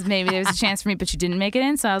means maybe there's a chance for me, but she didn't make it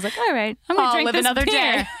in. So I was like, all right, I'm going to drink live this another beer.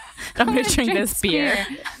 day. I'm going to drink this beer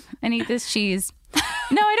and eat this cheese.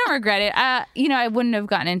 No, I don't regret it. I wouldn't have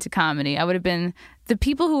gotten into comedy. I would have been... The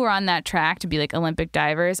people who were on that track to be like Olympic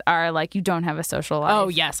divers are like, you don't have a social life. Oh,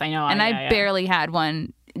 yes, I know. And I barely had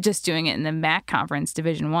one just doing it in the MAC conference,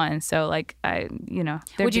 Division I. So like,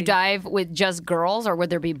 Would you dive with just girls, or would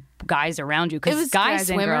there be guys around you? Because guy guys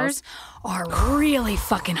and swimmers are really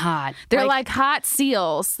fucking hot. They're like hot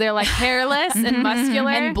seals. They're like hairless and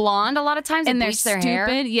muscular and blonde a lot of times, and they're bleach their stupid.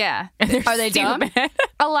 hair. Yeah. Are they dumb?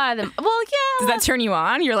 A lot of them. Well, yeah. Does that turn you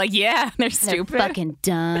on? You're like, yeah, they're stupid. They're fucking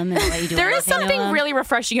dumb. And let you do there is everything to something them. really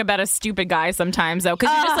refreshing about a stupid guy sometimes, though,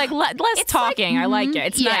 because you're just like, less talking. I like it.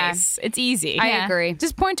 It's nice. It's easy. I agree.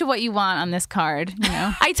 Just point to what you want on this card.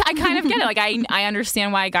 I kind of get it. Like, I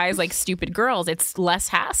understand why guys like stupid girls. It's less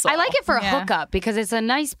hassle. I like it for a hookup because it's a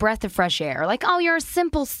nice breath of fresh air. Like, oh, you're a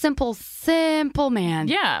simple man.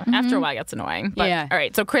 Yeah. After a while, it gets annoying. But, Yeah. All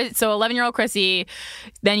right. So 11-year-old Chrissy,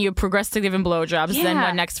 then you progress to giving blowjobs. Yeah. Then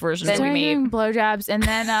what next version do we Started meet? doing blowjobs, and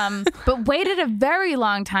then but waited a very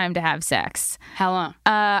long time to have sex. How long?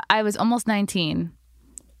 I was almost 19.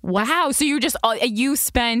 Wow. So you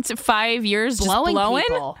spent 5 years just blowing?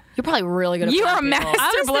 people. You're probably really good at You are a blowing people. master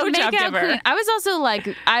I was the blowjob makeout giver. queen. I was also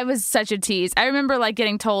like, I was such a tease. I remember like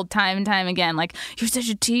getting told time and time again, like, you're such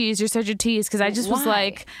a tease, because I just was Why?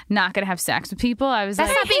 like not gonna have sex with people. I was That's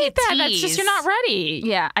like, not being a That's tease. just you're not ready.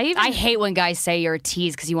 yeah. I hate when guys say you're a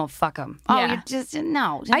tease because you won't fuck them. Oh, Yeah. you're just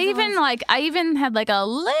no. I even had like a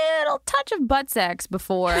little touch of butt sex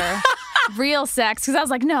before real sex, because I was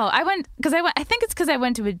like, no, I think it's because I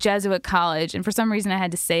went to a Jesuit college, and for some reason I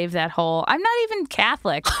had to save that whole. I'm not even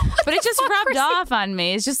Catholic, but it just rubbed off on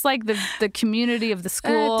me. It's just like the community of the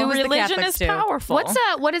school. do as the Religion Catholics is do. powerful.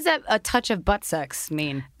 What does that a touch of butt sex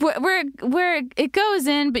mean? where it goes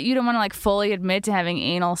in, but you don't want to like fully admit to having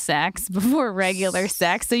anal sex before regular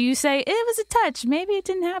sex. So you say it was a touch. Maybe it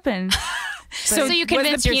didn't happen. So you was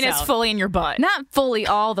convince the the penis yourself. fully in your butt? Not fully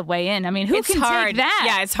all the way in. I mean, who It's can hard. take that?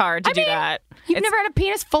 Yeah, it's hard to do that. You've never had a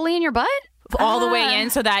penis fully in your butt? All the way in,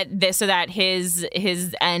 so that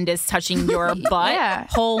his end is touching your butt. Yeah.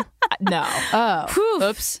 Whole no. Oh,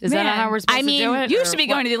 oops! Is that not how we're supposed I mean, to do it? You or should be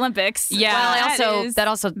what? going to the Olympics. Yeah. Well, that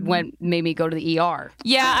also made me go to the ER.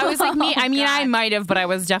 Yeah, I was like me. I mean, God. I might have, but I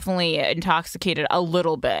was definitely intoxicated a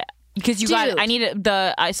little bit. Because I needed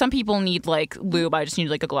some people need like lube. I just need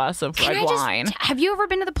like a glass of red wine. Have you ever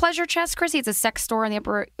been to the Pleasure Chest, Chrissy? It's a sex store on the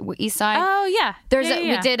Upper East Side. Oh yeah.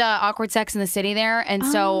 We did Awkward Sex in the City there, and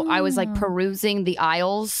so I was like perusing the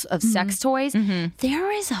aisles of sex toys. There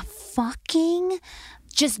is a fucking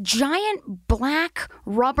just giant black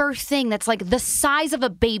rubber thing that's like the size of a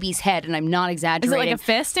baby's head, and I'm not Is exaggerating. it like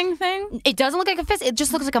a fisting thing? It doesn't look like a fist. It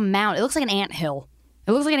just looks like a mound. It looks like an anthill.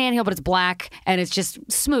 It looks like an anthill, but it's black and it's just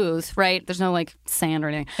smooth, right? There's no like sand or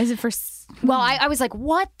anything. Is it for? Well, I was like,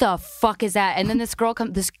 what the fuck is that? And then this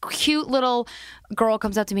cute little girl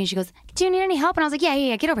comes up to me and she goes, do you need any help? And I was like,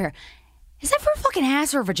 yeah, get over here. Is that for a fucking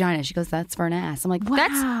ass or a vagina? She goes, that's for an ass. I'm like,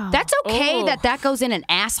 Wow. that's okay Oh. that goes in an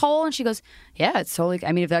asshole. And she goes, yeah, it's totally,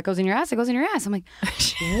 I mean, if that goes in your ass, it goes in your ass. I'm like,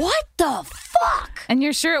 what the fuck? And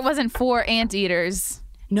you're sure it wasn't for anteaters?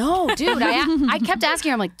 No, dude. I kept asking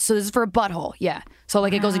her, I'm like, so this is for a butthole? Yeah. So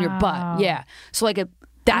like it goes in your butt. Yeah. So like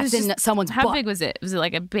that's in someone's How butt. big was it? Was it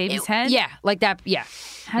like a baby's head? Yeah, like that. Yeah.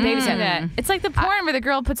 How did you do that? It's like the porn where the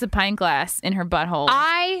girl puts a pint glass in her butthole.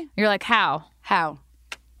 You're like, how?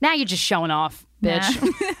 Now you're just showing off, bitch.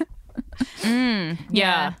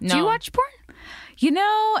 Yeah. Do you watch porn? You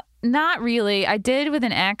know, not really. I did with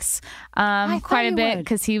an ex thought quite a you bit would.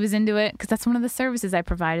 because he was into it. Because that's one of the services I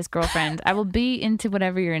provide as girlfriend. I will be into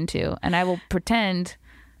whatever you're into, and I will pretend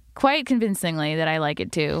quite convincingly that I like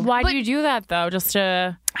it too. Why do you do that though? Just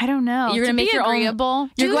to I don't know. you're To gonna make be your agreeable.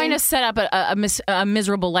 own. You're going to set up a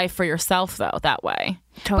miserable life for yourself though. That way.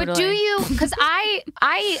 Totally. But do you? Because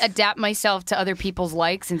I adapt myself to other people's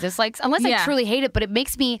likes and dislikes, unless I Yeah. truly hate it. But it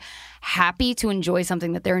makes me happy to enjoy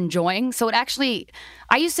something that they're enjoying. So it actually,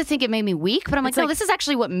 I used to think it made me weak, but I'm like, no, this is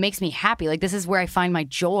actually what makes me happy. Like this is where I find my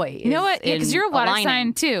joy. You know what? Because you're a water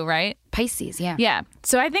sign too, right? Pisces, yeah. Yeah.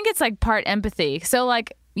 So I think it's like part empathy. So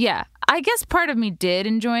like, yeah, I guess part of me did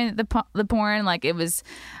enjoy the porn. Like it was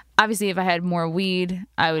obviously if I had more weed,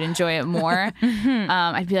 I would enjoy it more.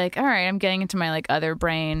 I'd be like, all right, I'm getting into my like other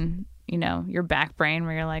brain, you know, your back brain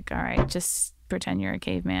where you're like, all right, just pretend you're a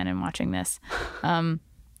caveman and watching this.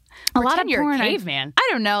 A lot of you're a porn, caveman. I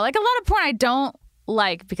don't know. Like a lot of porn I don't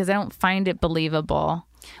like because I don't find it believable.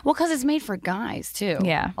 Well, because it's made for guys too.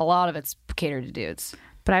 Yeah. A lot of it's catered to dudes.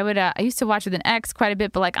 But I used to watch with an ex quite a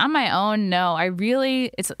bit, but like on my own, no.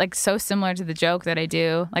 It's like so similar to the joke that I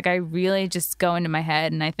do. Like I really just go into my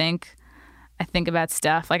head and I think about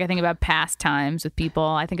stuff. Like I think about past times with people.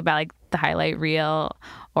 I think about like the highlight reel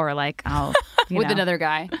or like With another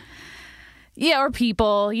guy. Yeah, or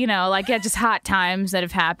people, you know, like just hot times that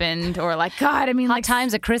have happened, or like God, I mean, Hot like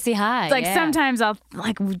times at Chrissy High. like yeah. sometimes I'll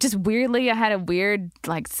like just weirdly I had a weird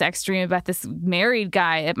like sex dream about this married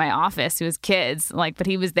guy at my office who has kids, like, but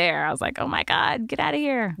he was there. I was like, oh my God, get out of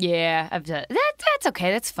here. Yeah, I've done that's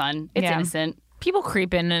okay. That's fun. It's Yeah. innocent. People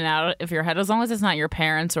creep in and out of your head as long as it's not your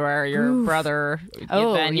parents or your brother.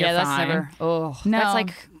 Then you're that's fine. never. Oh, No. that's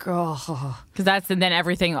like. Oh. Because then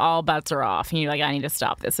everything, all bets are off, and you're like, I need to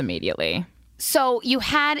stop this immediately. So you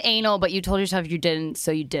had anal, but you told yourself you didn't,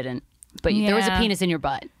 so you didn't. But there was a Yeah. penis in your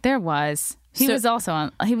butt. There was. He So- was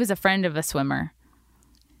also he was a friend of a swimmer.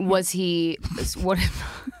 Was he? What?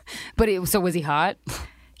 So was he hot?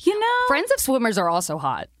 You know, Friends of swimmers are also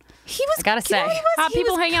hot. he was. I gotta you know say. what he was? Hot He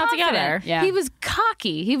people was hang out confident. together. Yeah. He was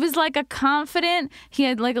cocky. He was like a confident. He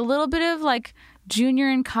had like a little bit of like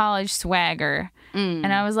junior in college swagger, and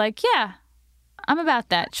I was like, yeah, I'm about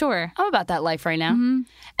that. Sure. I'm about that life right now. Mm-hmm.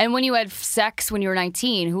 And when you had sex when you were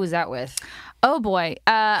 19, who was that with? Oh boy,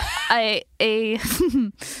 a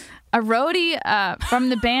roadie from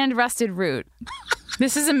the band Rusted Root.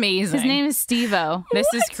 This is amazing. His name is Steve-O. This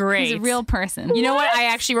is great. He's a real person. You know what? I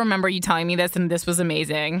actually remember you telling me this, and this was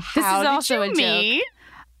amazing. This is also a joke.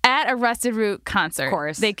 At a Rusted Root concert, Of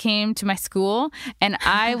course. they came to my school, and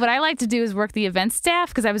what I like to do is work the event staff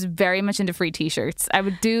because I was very much into free T-shirts. I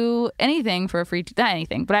would do anything for a free, not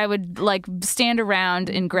anything, but I would like stand around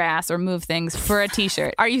in grass or move things for a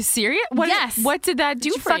T-shirt. Are you serious? Yes. What did that do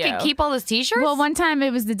Did you for fucking you? keep all those T-shirts? Well, one time it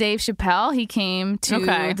was the Dave Chappelle. He came to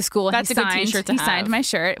Okay. the school. That's he a good signed, T-shirt to He have. signed my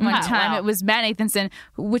shirt. One Wow. time Wow. it was Matt Nathanson,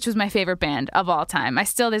 which was my favorite band of all time.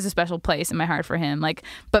 There's a special place in my heart for him. Like,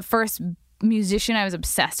 but first musician I was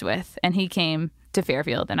obsessed with, and he came to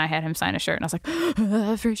Fairfield, and I had him sign a shirt, and I was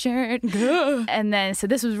like, free shirt. And then so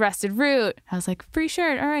this was Rusted Root. I was like, free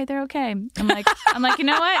shirt. All right, they're okay. I'm like, you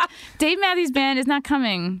know what? Dave Matthews Band is not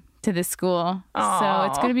coming to this school, so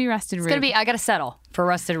it's gonna be Rusted Root. it's gonna be. I gotta settle for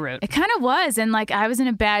Rusted Root. It kind of was. And like I was in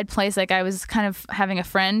a bad place. Like I was kind of having a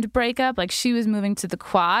friend break up. Like she was moving to the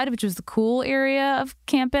Quad, which was the cool area of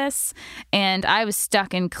campus. And I was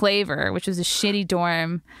stuck in Claver, which was a shitty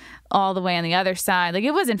dorm all the way on the other side. Like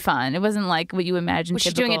it wasn't fun. It wasn't like what you imagine. Was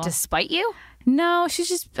she doing it to spite you? No, she's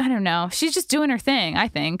just, I don't know. She's just doing her thing, I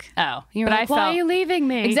think. Oh, you're But like, I why felt- are you leaving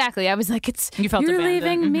me? Exactly. I was like, You felt you're abandoned.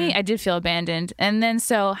 leaving me. I did feel abandoned. And then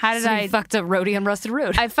so how did So I? you fucked a roadie on Rusted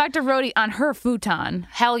Road. I fucked a roadie on her futon.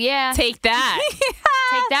 Hell yeah. Take that.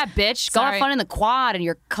 Take that, bitch. Go have Sorry. fun in the quad and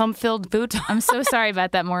your cum-filled futon. I'm so sorry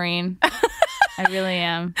about that, Maureen. I really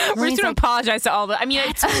am. We're just going to apologize to all the. I mean,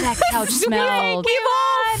 That's why that couch smelled. we've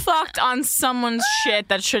all fucked on someone's shit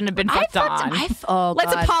that shouldn't have been fucked on. Oh,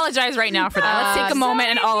 Let's God. apologize right now for that. Let's take a moment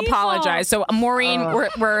and all apologize. So, Maureen,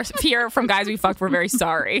 we're here from Guys We Fucked. We're very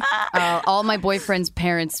sorry. All my boyfriend's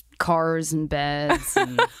parents' cars and beds.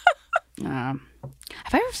 And, have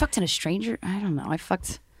I ever fucked on a stranger? I don't know.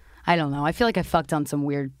 I don't know. I feel like I fucked on some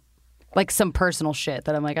weird, like some personal shit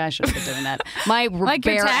that I'm like, I shouldn't be doing that. My Like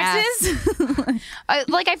your bare taxes? I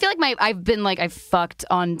feel like I fucked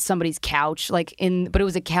on somebody's couch, but it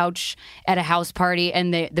was a couch at a house party,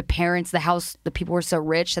 and the parents, the people were so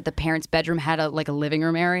rich that the parents' bedroom had a living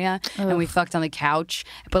room area, and we fucked on the couch,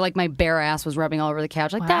 but like my bare ass was rubbing all over the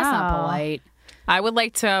couch. Like that's not Wow. polite. I would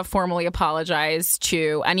like to formally apologize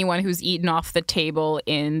to anyone who's eaten off the table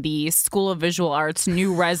in the School of Visual Arts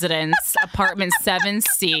new residence, apartment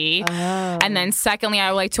 7C. And then secondly,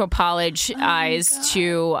 I would like to apologize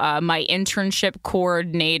to my internship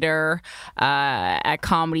coordinator at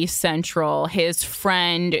Comedy Central, his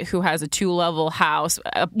friend who has a 2-level house,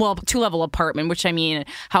 2-level apartment, which I mean,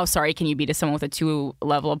 how sorry can you be to someone with a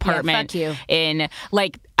 2-level apartment? fuck you. In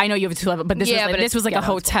I know you have a 2-level, but this was like a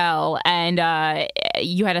hotel, and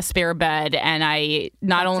you had a spare bed, and I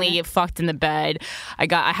not only fucked in the bed, I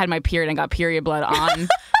had my period and got period blood on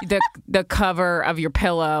the cover of your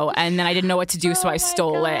pillow, and then I didn't know what to do, so I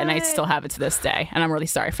stole it, and I still have it to this day, and I'm really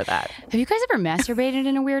sorry for that. Have you guys ever masturbated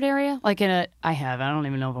in a weird area? I have. I don't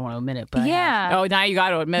even know if I want to admit it, but I have. Yeah. Oh, now you got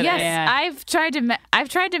to admit Yes, it. Yeah. I've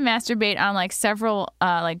tried to masturbate on like several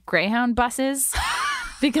like Greyhound buses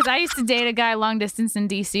because I used to date a guy long distance in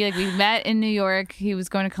DC. Like we met in New York. He was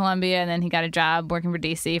going to Columbia, and then he got a job working for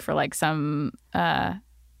DC for like some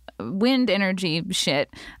wind energy shit.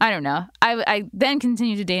 I don't know. I then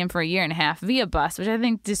continued to date him for a year and a half via bus, which I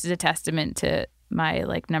think just is a testament to my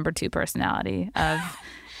like number 2 personality of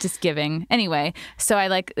just giving. Anyway, so I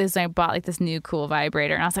bought like this new cool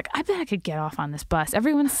vibrator, and I was like, I bet I could get off on this bus.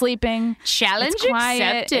 Everyone's sleeping. Challenge It's quiet.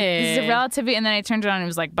 accepted. This is a relativity, and then I turned it on, and it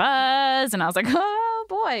was like buzz, and I was like, oh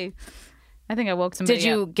boy. I think I woke somebody Did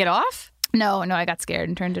you up. get off? No, I got scared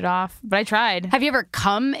and turned it off, but I tried. Have you ever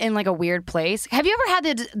come in like a weird place? Have you ever had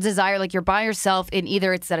the desire, like you're by yourself and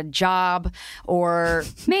either it's at a job or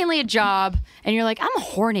mainly a job, and you're like, I'm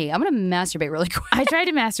horny. I'm going to masturbate really quick. I tried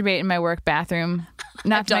to masturbate in my work bathroom,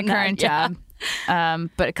 not my done that, current yeah. job,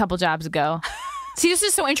 but a couple jobs ago. See, this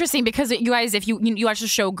is so interesting because you guys, if you watch the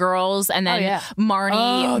show Girls, and then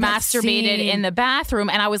Marnie that masturbated scene. in the bathroom,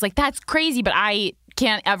 and I was like, that's crazy, but I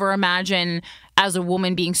can't ever imagine as a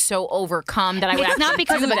woman being so overcome that I would It's not actually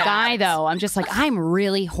because do of a that. guy, though. I'm just like, I'm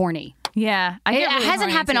really horny. Yeah, I It get really hasn't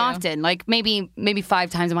horny, happened too. often. Like maybe 5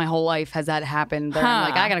 times in my whole life has that happened. That I'm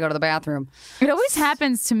like, I got to go to the bathroom. It always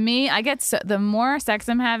happens to me. I get the more sex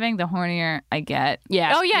I'm having, the hornier I get.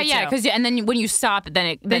 Yeah. Oh yeah, me yeah. too. Because and then when you stop,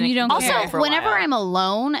 then you don't keeps care. going Also, for a whenever while. I'm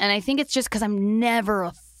alone, and I think it's just because I'm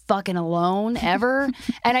never fucking alone ever,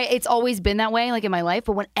 and it's always been that way, like in my life.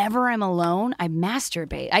 But whenever I'm alone, I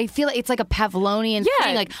masturbate. I feel like it's like a Pavlovian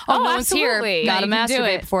thing. Like, no one's absolutely. here, gotta Yeah, you can do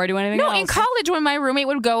masturbate it. before I do anything No, else. in college when my roommate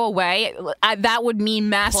would go away, that would mean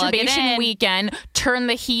masturbation in. weekend. Turn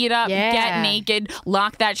the heat up, Yeah. get naked,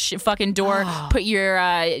 lock that fucking door, put your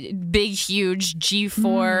big, huge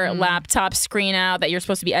G4 laptop screen out that you're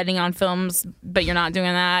supposed to be editing on films, but you're not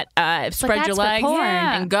doing that. Spread your that's what legs porn.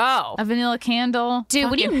 and go. A vanilla candle. Dude,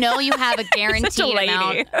 when you know you have a guaranteed Such a lady.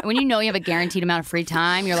 amount, when you know you have a guaranteed amount of free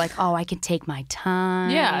time, you're like, oh, I can take my time.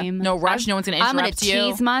 Yeah, no rush. No one's gonna I'm interrupt gonna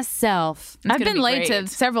you. tease myself. It's I've gonna been be late great. to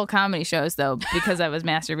several comedy shows though because I was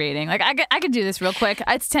masturbating. Like I could do this real quick.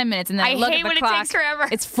 It's 10 minutes, and then I look hate at the when it clock. takes forever.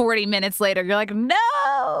 It's 40 minutes later. You're like,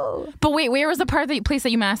 no. But wait, where was the place that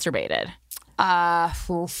you masturbated?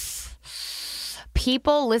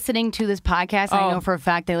 People listening to this podcast, I know for a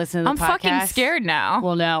fact they listen to the I'm podcast. fucking scared now.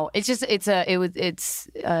 Well, no, it's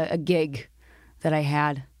a gig that I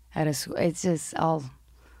had at a school. It's just I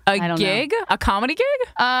don't gig? A comedy gig?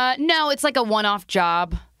 no, it's like a one-off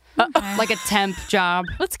job, like a temp job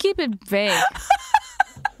Let's keep it vague.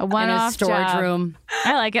 A in a one-off storage job. room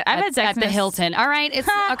I like it. I've had sex at the in a- Hilton. All right, it's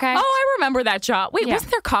okay. Oh, I remember that job. Wait, Yeah.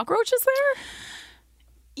 wasn't there cockroaches there?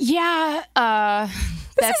 Yeah,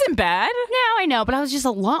 This isn't bad. No, I know, but I was just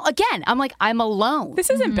alone. Again, I'm like, I'm alone. This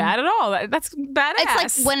isn't bad at all. That's badass.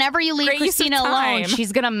 It's like whenever you leave Great use of Christina alone, time.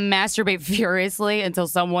 she's gonna masturbate furiously until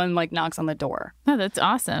someone like knocks on the door. Oh, that's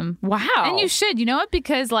awesome. Wow. And you should. You know what?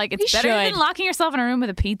 Because like it's You better should. than locking yourself in a room with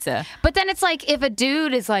a pizza. But then it's like if a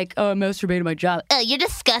dude is like, "Oh, I masturbated my job," oh, you're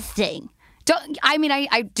disgusting.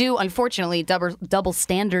 I do, unfortunately, double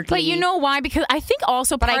standard. But you know why? Because I think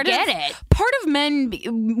also But I part get of, it. Part of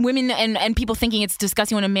women and people thinking it's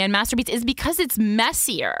disgusting when a man masturbates is because it's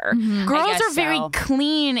messier. Girls guess are very so.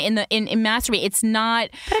 clean in masturbate. It's not.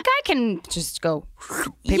 But a guy can just go.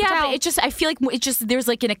 Paper Yeah, towel. but it just, I feel like it just, there's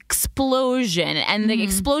like an explosion, and the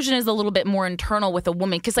explosion is a little bit more internal with a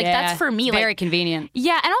woman. Because like that's for me, it's very like, convenient.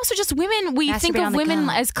 yeah, and also just women, we think Masturbate of on the women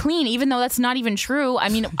go. as clean, even though that's not even true. I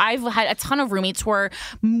mean, I've had a ton of roommates who are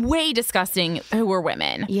way disgusting who are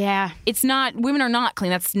women. Yeah, It's not, women are not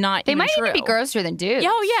clean. That's not they even might true. even be grosser than dudes.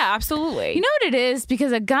 Oh yeah, absolutely. You know what it is?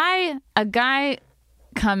 Because a guy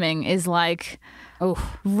coming is like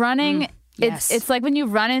running. yes. It's like when you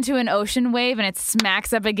run into an ocean wave and it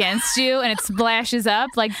smacks up against you and it splashes up.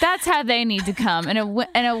 Like that's how they need to come. And a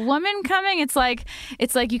woman coming, it's like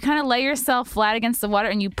you kind of lay yourself flat against the water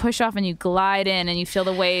and you push off and you glide in and you feel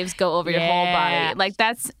the waves go over your whole body. Like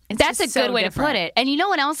that's a good way to put it. And you know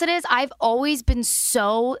what else it is? I've always been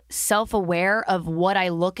so self-aware of what I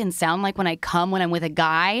look and sound like when I come when I'm with a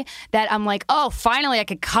guy that I'm like, oh, finally I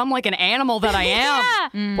could come like an animal that I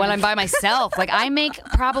am when I'm by myself. Like I make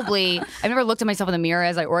probably, I've never looked at myself in the mirror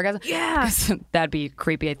as I orgasm. Yeah. That'd be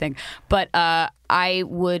creepy, I think. But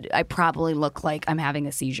I probably look like I'm having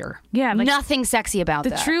a seizure. Yeah, like Nothing sexy about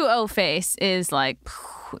The that. true O face is like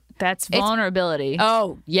that's vulnerability.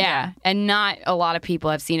 Oh, yeah. And not a lot of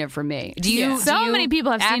people have seen it from me. Do you? So do you many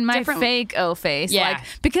people have act seen my differently? fake O face. Yeah. Like,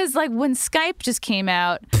 because like when Skype just came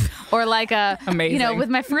out, or like Amazing. you know, with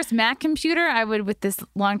my first Mac computer, I would with this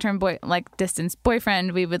long-term distance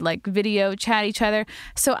boyfriend, we would like video chat each other.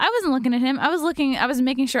 So I wasn't looking at him. I was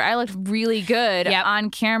making sure I looked really good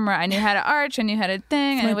on camera. I knew how to arch. I knew how to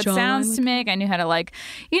thing. I knew what sounds to make. I knew how to like,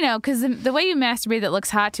 you know, because the way you masturbate that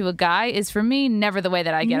looks hot to a guy is for me never the way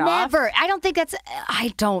that I get off. Never. I don't think that's.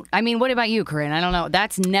 I don't. I mean, what about you, Corinne? I don't know.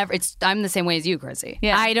 That's never. I'm the same way as you, Chrissy.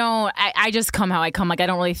 Yeah. I don't. I just come how I come. Like I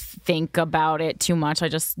don't really think about it too much. I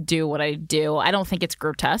just do what I do. I don't think it's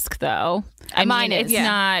grotesque though. Mine is. It's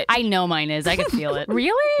not. I know mine is. I can feel it.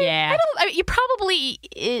 Really? Yeah. I mean, it probably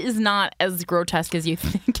is not as grotesque as you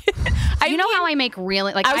think. You know how I make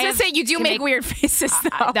really like. I was gonna say you do can make weird faces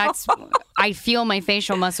though. That's. I feel my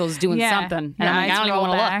facial muscles doing something, and Your I'm like, eyes I don't even roll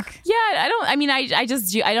want to back. look. Yeah, I don't. I mean, I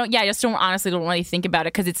just do. I don't. Yeah, I just don't honestly don't really think about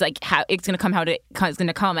it because it's like how it's gonna come, it's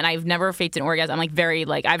gonna come, and I've never faked an orgasm. I'm like very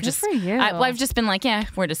like I've just. for you. I've just been like, yeah,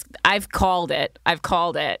 we're just. I've called it.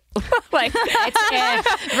 Like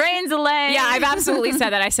Rain delay. yeah, I've absolutely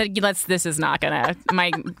said that. I said, this is not gonna.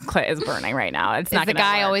 My clit is burning right now. It's not Is the gonna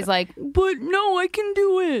guy work. always like, but no, I can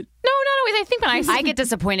do it. No, not always. I think when I get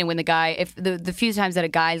disappointed when the guy, if the few times that a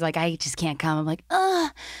guy's like, I just can't come. I'm like,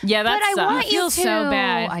 yeah, but that's I want you feel to. so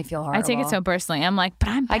bad. I feel horrible. I take it so personally. I'm like, but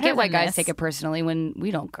I'm. I better get why than guys this. take it personally when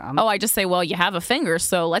we don't come. Oh, I just say, well, you have a finger,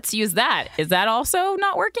 so let's use that. Is that also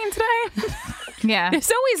not working today? Yeah. There's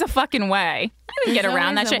always a fucking way. I can get There's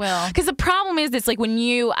around that always shit. a will. Because the problem is, it's like when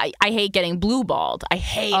I hate getting blue balled. I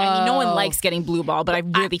mean, no one likes getting blue balled, but I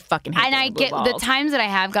really fucking hate And I getting get blue the balled. times that I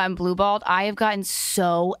have gotten blue balled, I have gotten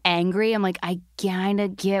so angry. I'm like, I kind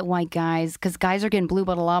of get why because guys are getting blue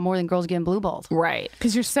balled a lot more than girls are getting blue balled. Right.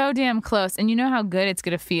 Because you're so damn close, and you know how good it's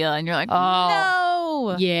gonna feel, and you're like,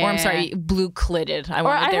 no. Yeah. Or I'm sorry, blue clitted. Or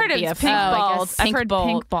I heard it's pink balls. I've heard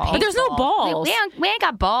pink balls. But there's no balls. We ain't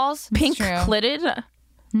got balls. Pink true. clitted.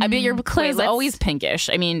 I bet your clit is let's- always pinkish.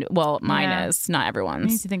 I mean, well, mine Yeah. is. Not I need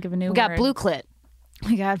everyone's. to think of a new We got word. blue clit.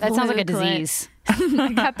 We got That sounds like a blue clit. disease.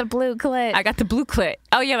 I got the blue clit. I got the blue clit.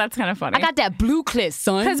 Oh yeah, that's kind of funny. I got that blue clit,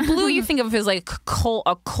 son. Because blue you think of as like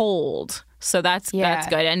a cold. So that's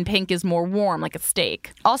good. And pink is more warm, like a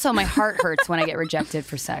steak. Also, my heart hurts when I get rejected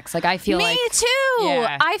for sex. Like I feel Me like too.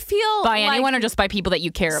 Yeah. I feel by like- anyone or just by people that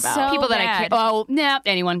you care about. So people that I bad. care. Oh, nah,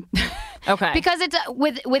 anyone. Okay. Because it's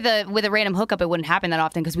with a random hookup, it wouldn't happen that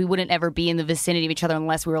often because we wouldn't ever be in the vicinity of each other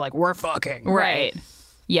unless we were like, we're fucking. right.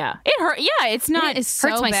 Yeah. It hurt. Yeah. It's not. It is so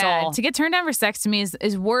hurts my bad. soul. To get turned down for sex to me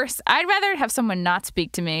is worse. I'd rather have someone not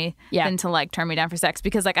speak to me than to like turn me down for sex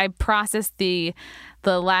because like I process the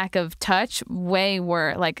lack of touch way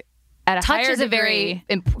worse. Like at a Touch higher is a degree.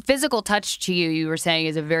 very physical touch to you. You were saying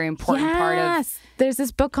is a very important part of. Yes. There's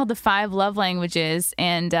this book called The 5 Love Languages,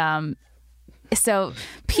 and so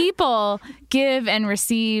people give and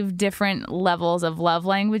receive different levels of love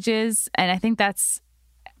languages, and I think that's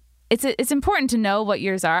it's important to know what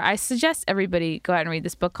yours are. I suggest everybody go out and read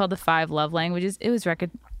this book called The 5 Love Languages. It was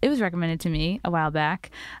recommended to me a while back.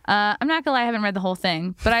 I'm not gonna lie, I haven't read the whole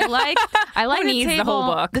thing, but I like Who needs the the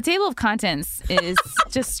whole book? The table of contents is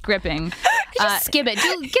just gripping. Just skip it.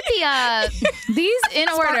 Get the These in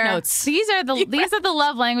order. notes. These are the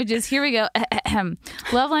love languages. Here we go.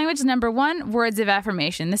 Love language number 1: words of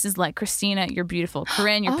affirmation. This is like, Christina, you're beautiful.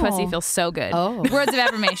 Corinne, your pussy feels so good. Words of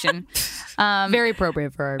affirmation. very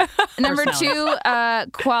appropriate for her. Number 2,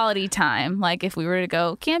 quality time. Like if we were to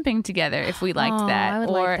go camping together, if we liked that, I would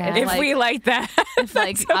or like that. If we like that. if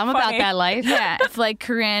like I'm about that life. yeah, if like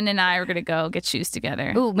Corinne and I were gonna go get shoes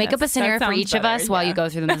together. Ooh, make up a scenario for sounds each of better, us while yeah. you go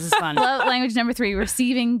through them. This is fun. Love language number 3: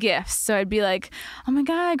 receiving gifts. So I'd be like, oh my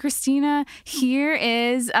God, Christina, here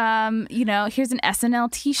is here's an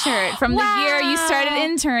SNL T-shirt from the year you started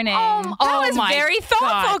interning. That was my very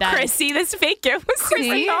thoughtful, God, Chrissy. This fake gift was super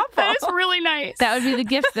See? thoughtful. That is really nice. That would be the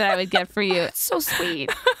gift that I would get for you. so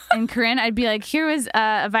sweet. And Corinne, I'd be like, here was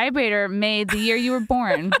a vibrator made the year you were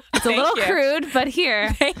born. It's a little you. crude, but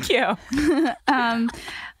here. Thank you.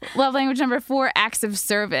 Love language number 4: acts of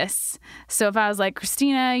service. So if I was like,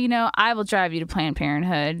 Christina, I will drive you to Planned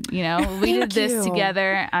Parenthood. We did this you.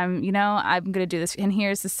 together. I'm gonna do this. And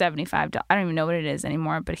here's the $75. I don't even know what it is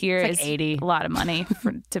anymore, but here It's is like 80. a lot of money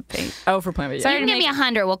to pay. For Plan B. Sorry You to can give me make,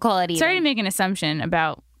 100. We'll call it even. sorry to make an assumption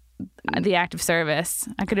about the act of service.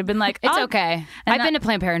 I could have been like, It's I'll- okay. and I've been to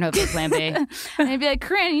Planned Parenthood for Plan B. And I'd be like,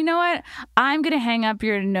 Corinne, you know what? I'm going to hang up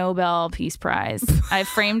your Nobel Peace Prize. I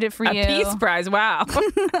framed it for you. A Peace Prize. Wow.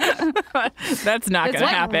 That's not going to What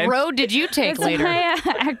happen. road did you take It's later? my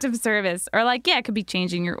act of service. Or like, yeah, it could be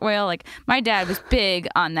changing your oil. Like my dad was big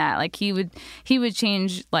on that. Like he would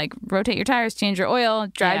change, like rotate your tires, change your oil,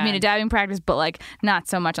 drive me Yeah. to diving practice, but like not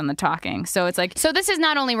so much on the talking. So it's like, So this is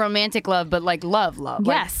not only romantic love, but like love. Like,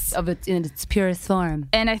 Yes. of it in its purest form.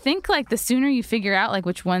 and I think like the sooner you figure out like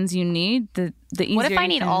which ones you need, the easier. What if I you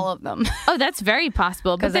need can- all of them? Oh, that's very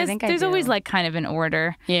possible. But 'Cause I there's, think I there's do. always like kind of an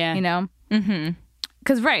order. Yeah. Mm-hmm.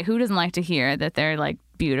 Because who doesn't like to hear that they're like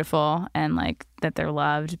beautiful and like that they're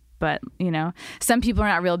loved? But some people are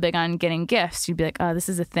not real big on getting gifts. You'd be like, oh, this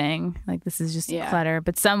is a thing. Like this is just Yeah. clutter.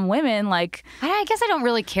 But some women like, I guess I don't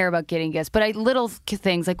really care about getting gifts, but little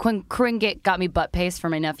things like when Corinne got me butt paste for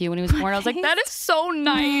my nephew when he was born, I was like, that is so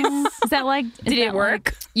nice. is that like? Did it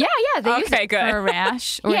work? Yeah, they use Okay, it. good. For a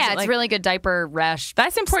rash? Or is Yeah, it it's like, really good diaper rash.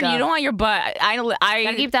 That's important. stuff. You don't want your butt. I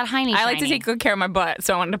Gotta keep that hiney I like to shiny. take good care of my butt,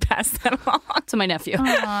 so I wanted to pass that along. to my nephew.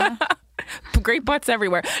 Great butts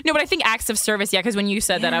everywhere. No, but I think acts of service, yeah, because when you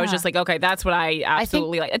said that, I was just like, okay, that's what I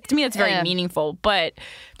absolutely like. To me, that's very meaningful. But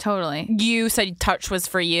Totally. you said touch was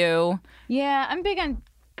for you. Yeah, I'm big on,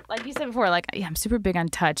 like you said before, like, yeah, I'm super big on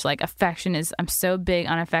touch. Like, I'm so big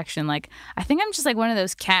on affection. Like, I think I'm just like one of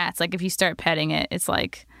those cats. Like, if you start petting it, it's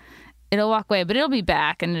like, it'll walk away, but it'll be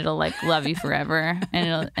back and it'll like love you forever.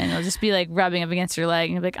 and it'll just be like rubbing up against your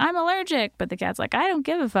leg and you'll be like, I'm allergic. But the cat's like, I don't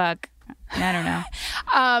give a fuck. I don't know.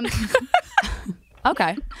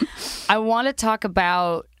 Okay. I want to talk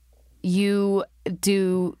about you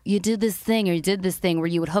did this thing where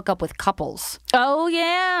you would hook up with couples. Oh,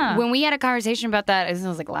 yeah. When we had a conversation about that, this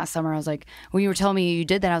was like last summer, I was like, when you were telling me you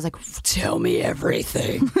did that, I was like, tell me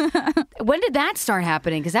everything. When did that start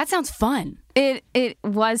happening? Because that sounds fun. It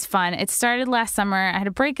was fun. It started last summer. I had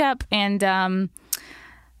a breakup, and the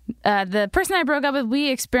person I broke up with, we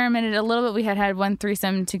experimented a little bit. We had one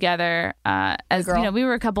threesome together. As girl? we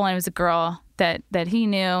were a couple, and it was a girl that he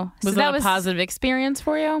knew. Was that a positive experience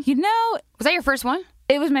for you? Was that your first one?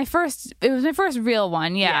 It was my first real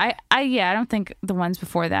one. Yeah. I don't think the ones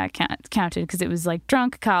before that counted because it was like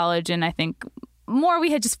drunk college, and I think more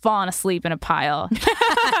we had just fallen asleep in a pile.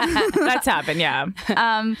 That's happened, yeah.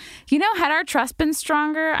 Had our trust been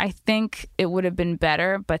stronger, I think it would have been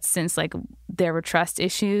better. But since like there were trust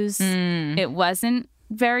issues, it wasn't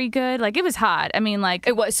very good. Like it was hot. I mean, like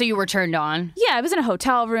It was, so you were turned on? yeah, it was in a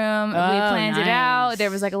hotel room. We planned it out.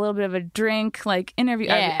 There was like a little bit of a drink, like interview.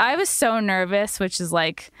 Yeah. I was so nervous, which is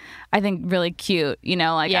like, I think really cute.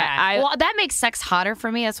 Like Well, that makes sex hotter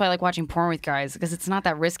for me. That's why I like watching porn with guys, because it's not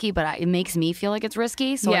that risky, but it makes me feel like it's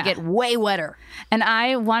risky. So I Yeah. get way wetter. And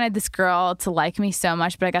I wanted this girl to like me so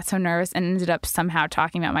much, but I got so nervous and ended up somehow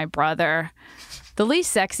talking about my brother. The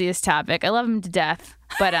least sexiest topic. I love him to death.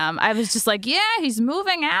 But I was just like, yeah, he's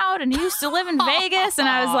moving out and he used to live in Vegas. And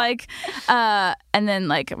I was like, and then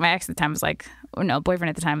like my ex at the time was like, or no, boyfriend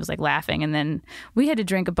at the time was like laughing. And then we had to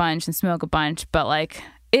drink a bunch and smoke a bunch. But like,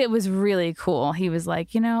 it was really cool. He was like,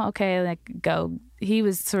 okay, like go he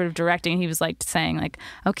was sort of directing. He was like saying like,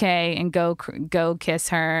 okay, and go kiss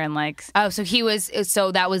her, and like. Oh, so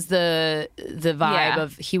that was the vibe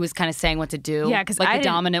of he was kind of saying what to do. Yeah, because like the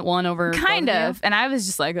dominant one over. Kind of, and I was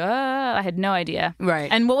just like, I had no idea.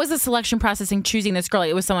 Right. And what was the selection process in choosing this girl?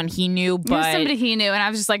 It was someone he knew, but it was somebody he knew, and I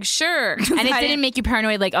was just like, sure. And it didn't make you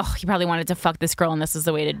paranoid, like, oh, he probably wanted to fuck this girl, and this is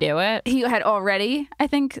the way to do it. He had already, I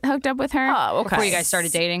think, hooked up with her. Oh, okay. Before you guys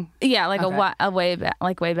started dating. Yeah, like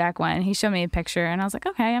way back when. He showed me a picture, and I was like,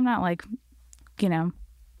 okay, I'm not like,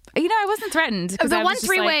 I wasn't threatened. The one was just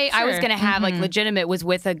three-way like, I was sure. going to have, like, legitimate was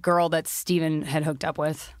with a girl that Steven had hooked up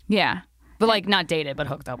with. Yeah. But, like, not dated, but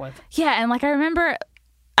hooked up with. Yeah, and, like, I remember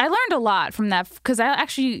I learned a lot from that because I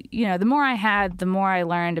actually, the more I had, the more I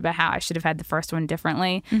learned about how I should have had the first one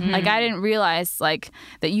differently. Mm-hmm. Like, I didn't realize, like,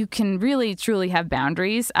 that you can really, truly have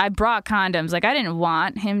boundaries. I brought condoms. Like, I didn't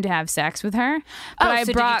want him to have sex with her. But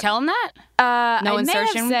Did you tell him that? No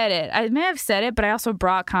insertion? I may have said it, but I also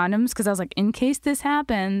brought condoms because I was like, in case this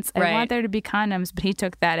happens, I want there to be condoms. But he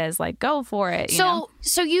took that as like, go for it. So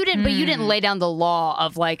you didn't, but you didn't lay down the law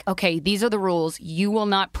of like, okay, these are the rules. You will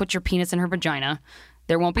not put your penis in her vagina.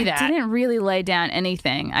 There won't be that. I didn't really lay down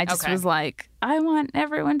anything. I just was like, I want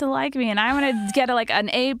everyone to like me, and I want to get an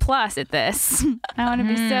A+ at this. I want to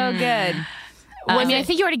be so good. Well, I mean, I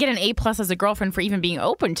think you ought to get an A+ as a girlfriend for even being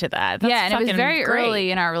open to that. That's and it was very great.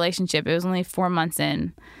 early in our relationship. It was only 4 months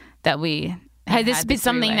in that we had this been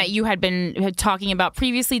something that you had been talking about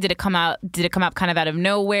previously? Did it come up kind of out of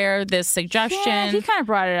nowhere, this suggestion? Yeah, he kind of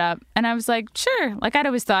brought it up, and I was like, sure. Like, I'd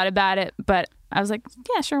always thought about it, but I was like,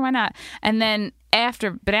 yeah, sure, why not? And then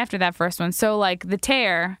after that first one, so like the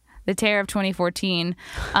tear of 2014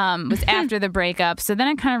 was after the breakup. So then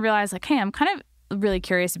I kind of realized, like, hey, I'm kind of really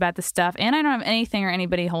curious about this stuff, and I don't have anything or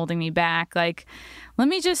anybody holding me back. Like, let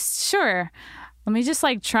me just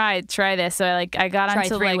like try this. So I got Try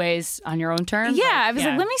onto three ways on your own terms. Yeah, I was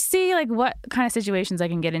like, let me see like what kind of situations I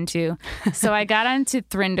can get into. So I got onto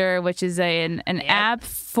Thrinder, which is an app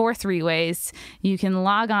for 3-ways. You can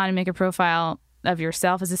log on and make a profile of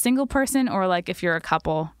yourself as a single person, or like if you're a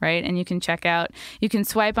couple, right? And you can you can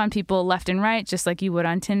swipe on people left and right just like you would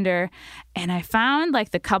on Tinder. And I found like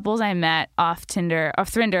the couples I met off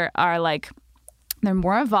Thrinder are like, they're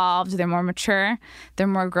more evolved, they're more mature, they're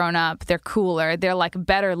more grown up, they're cooler, they're like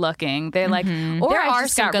better looking. They're like, or there I are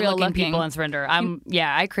just some got good real looking people on Thrinder.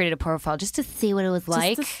 I created a profile just to see what it was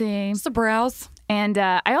like. Just to see. Just to browse. And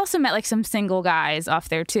I also met like some single guys off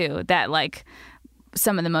there too that like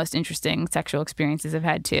some of the most interesting sexual experiences I've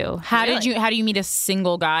had too. How do you meet a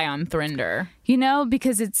single guy on Thrinder?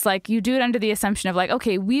 Because it's like you do it under the assumption of like,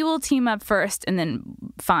 okay, we will team up first and then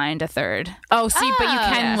find a third. Oh, see, but you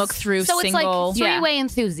can look through so single. It's like 3-way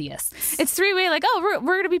enthusiasts. It's 3-way, like, oh,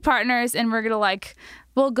 we're going to be partners, and we're going to like,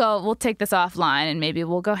 we'll take this offline, and maybe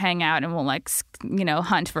we'll go hang out, and we'll like,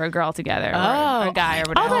 hunt for a girl together or a guy or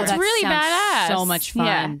whatever. Oh, that's really badass. So much fun.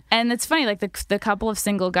 Yeah. And it's funny, like the couple of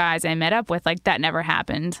single guys I met up with, like that never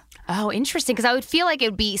happened. Oh, interesting. Because I would feel like it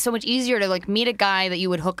would be so much easier to like meet a guy that you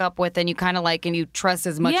would hook up with and you kind of like and you trust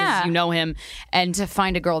as much as you know him, and to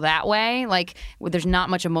find a girl that way, like there's not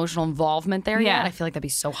much emotional involvement there yet. I feel like that'd be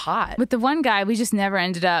so hot. With the one guy, we just never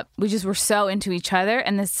ended up. We just were so into each other,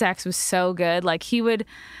 and the sex was so good. Like we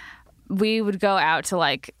would go out to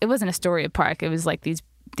like, it wasn't Astoria Park. It was like these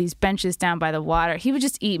benches down by the water. He would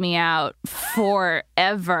just eat me out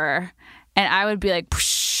forever. And I would be like,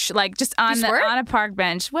 psh, like just on a park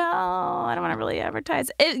bench. Well, I don't want to really advertise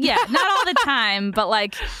it. Yeah, not all the time, but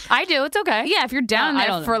like I do. It's okay. Yeah, if you're down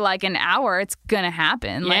there for like an hour, it's gonna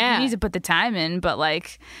happen. Like you need to put the time in. But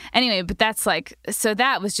like anyway, but that's like, so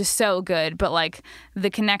that was just so good. But like the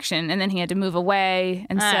connection, and then he had to move away,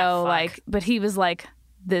 and but he was like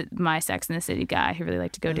my Sex and the City guy who really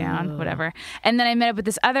liked to go down, whatever. And then I met up with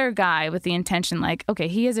this other guy with the intention, like, okay,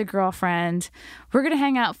 he has a girlfriend. We're going to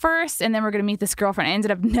hang out first, and then we're going to meet this girlfriend. I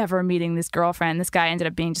ended up never meeting this girlfriend. This guy ended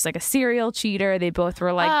up being just like a serial cheater. They both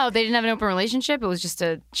were like... Oh, they didn't have an open relationship? It was just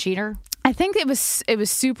a cheater? I think it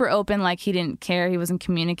was super open. Like, he didn't care. He wasn't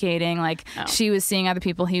communicating. Like, she was seeing other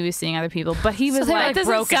people. He was seeing other people. But he was that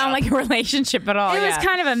doesn't sound like a relationship at all. It was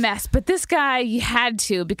kind of a mess. But this guy, you had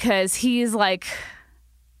to, because he's like...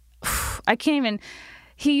 I can't even...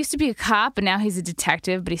 He used to be a cop, and now he's a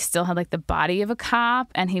detective, but he still had like the body of a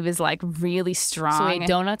cop, and he was like really strong. So he ate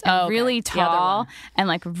donuts? And really tall, and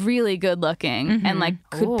like really good looking, and like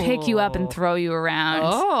could pick you up and throw you around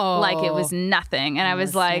like it was nothing. And I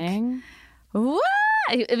was like, what?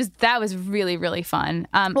 That was really, really fun.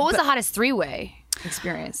 What was the hottest 3-way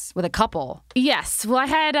experience with a couple? Yes. Well, I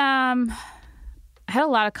had a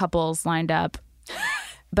lot of couples lined up.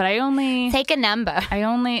 but I only Take a number.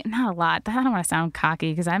 not a lot. I don't want to sound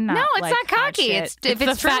cocky because I'm not. No, it's like, not hot cocky. shit. It's if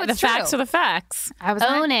it's the true, the it's true. facts are the facts. I was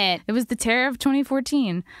Own it. It was the terror of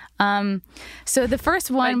 2014. So the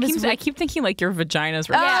first one was. I keep thinking like your vagina's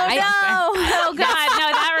right. Oh God! No,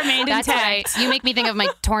 that remained That's intact. right. You make me think of my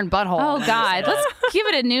torn butthole. Oh God! Let's give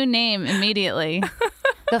it a new name immediately.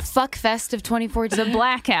 The fuck fest of 2014. The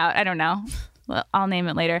blackout. I don't know. Well, I'll name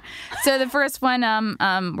it later. So the first one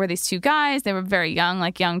were these two guys. They were very young,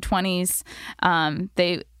 like young 20s.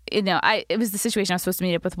 It was the situation I was supposed to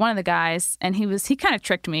meet up with one of the guys, and he kind of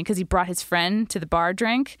tricked me because he brought his friend to the bar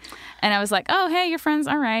drink, and I was like, oh hey, your friend's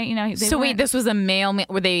all right, Wait, this was a male.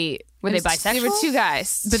 Were they bisexual? They were two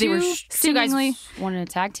guys, But they were two guys seemingly- wanted a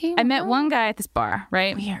tag team? I met one guy at this bar,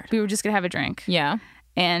 right? Weird. We were just gonna have a drink. Yeah.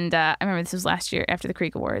 And I remember this was last year after the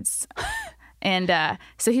Creek Awards. And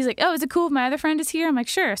so he's like, oh, is it cool if my other friend is here? I'm like,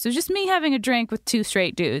 sure. So it's just me having a drink with two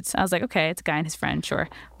straight dudes. I was like, okay, it's a guy and his friend, sure.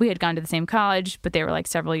 We had gone to the same college, but they were like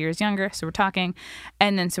several years younger. So we're talking.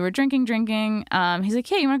 And then so we're drinking. He's like,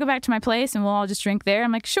 hey, you want to go back to my place and we'll all just drink there?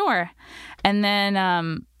 I'm like, sure. And then...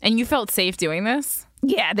 and you felt safe doing this?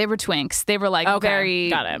 Yeah, they were twinks. They were like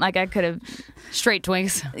very... Got it. Like I could have... Straight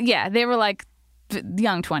twinks. Yeah, they were like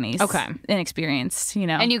young 20s. Okay. Inexperienced,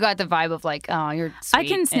 And you got the vibe of like, oh, you're sweet I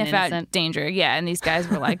can sniff and out innocent. danger. Yeah, and these guys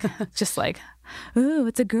were like, just like, ooh,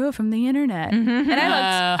 it's a girl from the internet. And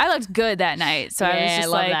I looked good that night. So I was Yeah, just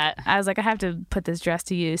I love like, that. I was like, I have to put this dress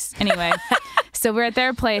to use. Anyway, so we're at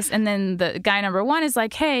their place, and then the guy number one is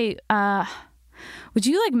like, hey, would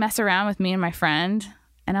you like mess around with me and my friend?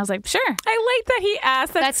 And I was like, sure. I like that he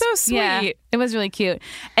asked. That's so sweet. Yeah, it was really cute.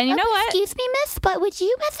 And you know what? Excuse me, miss, but would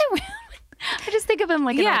you mess around? I just think of him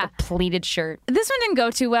like in like a pleated shirt. This one didn't go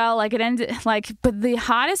too well. Like it ended but the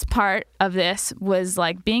hottest part of this was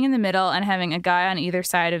like being in the middle and having a guy on either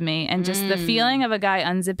side of me, and just the feeling of a guy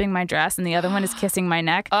unzipping my dress and the other one is kissing my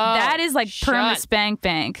neck. That is like perma spank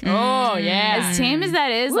bank. Oh yeah. As tame as that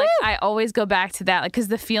is, like I always go back to that, like because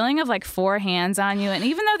the feeling of like four hands on you, and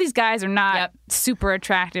even though these guys are not super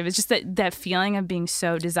attractive, it's just that feeling of being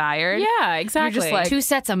so desired. Yeah, exactly. You're just like, Two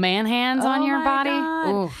sets of man hands on your my body. God.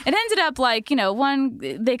 Ooh. It ended up like,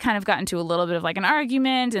 they kind of got into a little bit of like an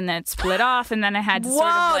argument, and then it split off, and then I had to sort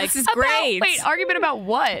of like, this is great. Wait, argument about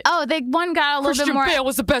what? oh, one got a little bit more.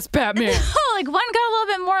 was the best Batman. Oh, like one got a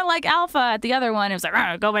little bit more like alpha at the other one. It was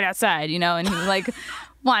like, go wait outside, and he like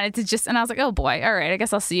wanted to just, and I was like, oh boy, all right, I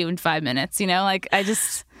guess I'll see you in 5 minutes, like I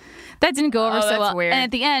just. That didn't go over so that's well. weird. And at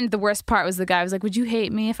the end, the worst part was the guy was like, would you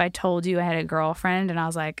hate me if I told you I had a girlfriend? And I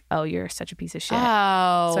was like, oh, you're such a piece of shit.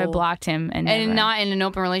 Oh. So I blocked him. And not in an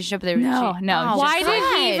open relationship. They were No. Oh, Why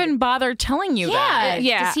did he even bother telling you that?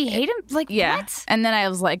 Yeah. Does he hate him? Like what? And then I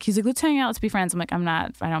was like, he's like, let's hang out, let's be friends. I'm like,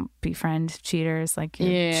 I don't befriend cheaters. Like, you're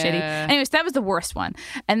shitty. Anyways, that was the worst one.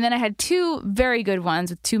 And then I had two very good ones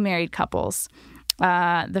with two married couples.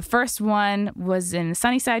 The first one was in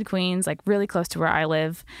Sunnyside, Queens, like really close to where I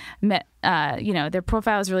live. Met, their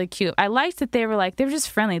profile was really cute. I liked that they were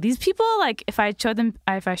just friendly. These people, like, if I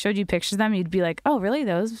showed you pictures of them, you'd be like, oh, really?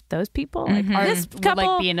 Those people? Like, this couple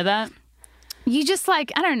would like be into that. You just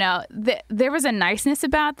like, I don't know. There was a niceness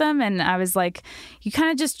about them, and I was like, you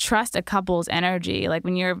kind of just trust a couple's energy. Like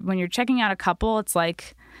when you're checking out a couple, it's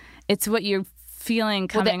like, it's what you're feeling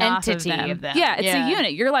coming the off entity of them. of them. Yeah, it's a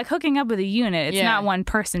unit. You're like hooking up with a unit. It's not one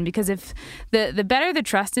person, because if the better the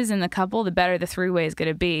trust is in the couple, the better the three-way is going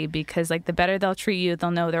to be, because like the better they'll treat you, they'll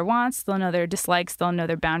know their wants, they'll know their dislikes, they'll know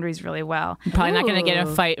their boundaries really well. Probably not going to get in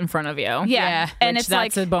a fight in front of you. Yeah. And Which it's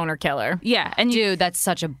that's like a boner killer. Yeah, and Dude, that's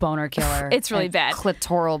such a boner killer. It's really bad.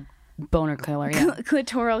 Clitoral boner killer. Yeah.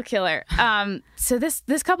 Clitoral killer. So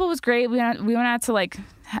this couple was great. We went out to like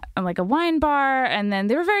a wine bar, and then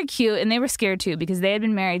they were very cute, and they were scared too, because they had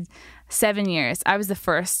been married 7 years. I was the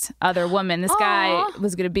first other woman this guy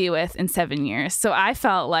was going to be with in 7 years. So I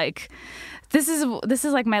felt like this is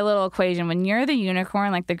like my little equation. When you're the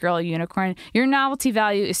unicorn, like the girl unicorn, your novelty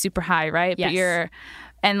value is super high, right? Yes.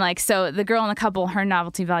 And like, so the girl in the couple, her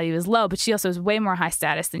novelty value is low, but she also is way more high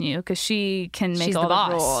status than you, because she can make all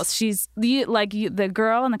the rules. She's the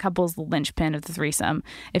girl in the couple's the linchpin of the threesome.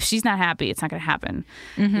 If she's not happy, it's not going to happen.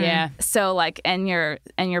 Mm-hmm. Yeah. So like, and your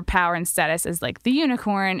power and status as like the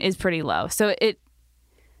unicorn is pretty low. So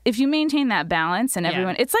if you maintain that balance, and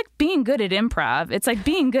everyone, it's like being good at improv. It's like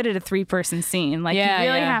being good at a 3-person scene. Like you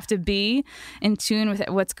really have to be in tune with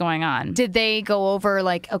what's going on. Did they go over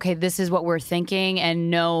like, okay, this is what we're thinking, and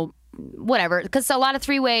no, whatever? Because a lot of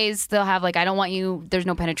three-ways, they'll have like, I don't want you, there's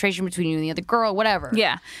no penetration between you and the other girl, whatever.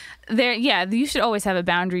 Yeah. You should always have a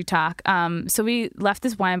boundary talk. So we left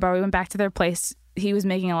this wine bar. We went back to their place. he was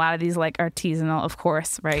making a lot of these like artisanal, of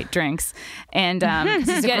course, right, drinks, and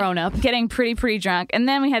He's a grown up, getting pretty drunk. And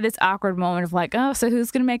then we had this awkward moment of like, oh, so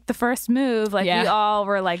who's gonna make the first move? Like we all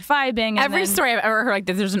were like vibing. And Every then, story I've ever heard like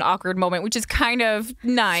this, there's an awkward moment, which is kind of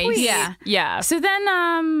nice. Sweet. Yeah. So then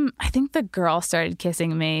I think the girl started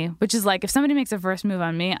kissing me, which is like if somebody makes a first move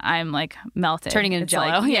on me, I'm like melted, turning into It's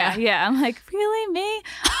Jello. Like, yeah. I'm like, really, me?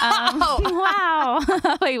 Wow.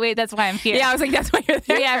 wait, that's why I'm here. Yeah, I was like, that's why you're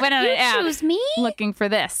there. Yeah, I went on an app choose me? looking for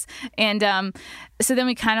this. And so then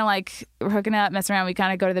we kind of like we're hooking up, messing around. We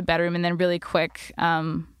kind of go to the bedroom, and then really quick,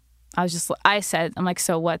 I said, I'm like,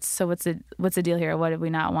 so what's the deal here? What did we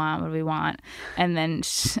not want? What do we want? And then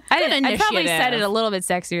I probably said it a little bit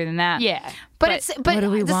sexier than that. Yeah. But what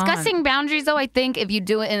do we discussing want? boundaries, though, I think if you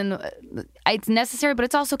do it it's necessary, but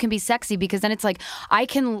it also can be sexy because then it's like I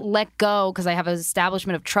can let go because I have an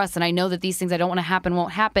establishment of trust and I know that these things I don't want to happen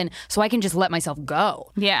won't happen, so I can just let myself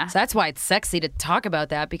go. Yeah. So that's why it's sexy to talk about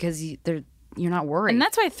that because you're not worried. And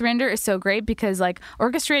that's why Thrinder is so great because like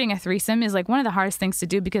orchestrating a threesome is like one of the hardest things to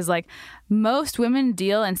do because like most women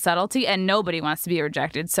deal in subtlety and nobody wants to be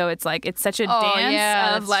rejected. So it's like it's such a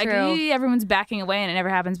dance of like everyone's backing away and it never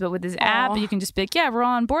happens. But with this app, you can just be like, yeah, we're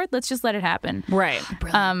all on board. Let's just let it happen. Right.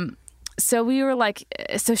 So we were like,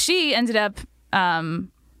 so she ended up, I'll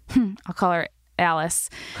call her Alice.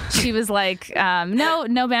 She was like,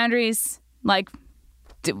 no boundaries. Like,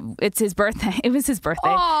 it's his birthday. It was his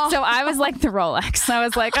birthday. So I was like the Rolex. I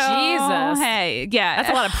was like, oh, Jesus. Hey. Yeah. That's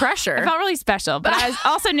a lot of pressure. I felt really special, but I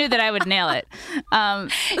also knew that I would nail it.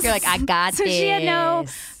 You're like, I got so this. She had no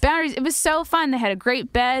boundaries. It was so fun. They had a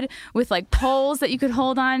great bed with like poles that you could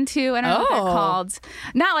hold on to. I don't know what they're called.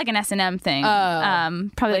 Not like an S&M thing.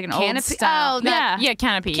 Probably like an canopy? old style. Yeah,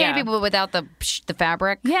 canopy. Canopy, but without the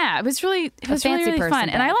fabric. Yeah, it was really fancy person fun,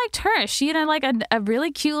 bed. and I liked her. She had like a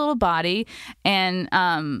really cute little body, and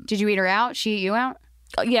did you eat her out? She eat you out?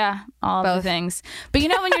 Yeah, all of the things. But you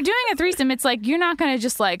know, when you're doing a threesome, it's like you're not gonna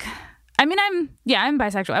just like. I mean, I'm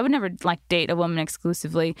bisexual. I would never like date a woman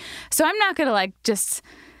exclusively, so I'm not gonna like just.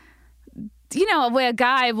 You know, a way a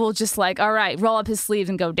guy will just like, all right, roll up his sleeves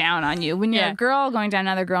and go down on you. When you're a girl going down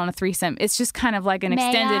another girl in a threesome, it's just kind of like an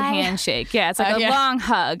extended handshake. Yeah, it's like a long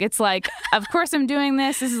hug. It's like, of course I'm doing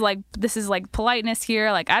this. This is like politeness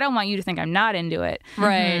here. Like, I don't want you to think I'm not into it.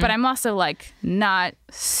 Right. But I'm also like not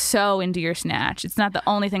so into your snatch. It's not the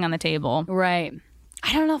only thing on the table. Right.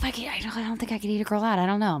 I don't know if I could. I don't think I could eat a girl out. I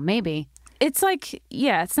don't know. Maybe. It's like,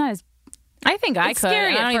 yeah, it's not as. I think I It's could.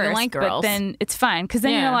 scary I don't at even first, like girls. but then it's fine because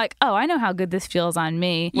then you're like, oh, I know how good this feels on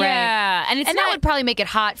me. Yeah, and that would probably make it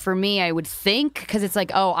hot for me, I would think, because it's like,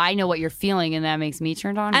 oh, I know what you're feeling, and that makes me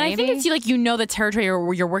turned on. And maybe? I think it's like you know the territory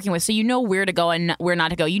you're working with, so you know where to go and where not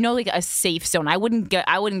to go. You know, like a safe zone. I wouldn't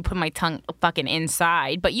put my tongue fucking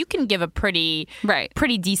inside, but you can give a pretty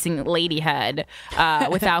decent lady head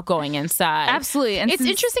without going inside. Absolutely. And it's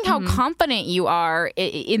interesting how confident you are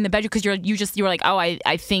in the bedroom because you were like, oh,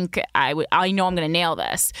 I think I know I'm gonna nail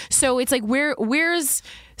this. So it's like where's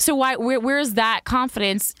that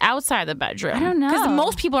confidence outside the bedroom? I don't know. Because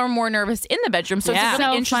most people are more nervous in the bedroom. So it's a really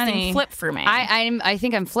So interesting funny. flip for me. I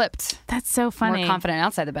think I'm flipped. That's so funny. More confident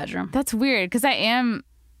outside the bedroom. That's weird because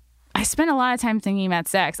I spend a lot of time thinking about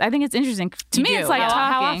sex. I think it's interesting. To me, it's like talking.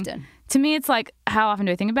 How often? To me, it's like, how often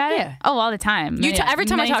do I think about it? Yeah. Oh, all the time. Every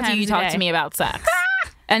time I Many talk to you, times you a talk day. to me about sex.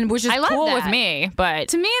 And which is I love cool that. with me, but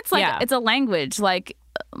To me, it's like it's a language. Like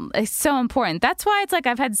it's so important. That's why it's like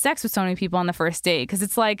I've had sex with so many people on the first date because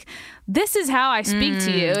it's like this is how I speak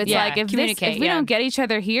to you. It's like if we don't get each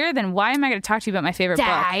other here, then why am I going to talk to you about my favorite book?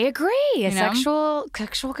 I agree. know?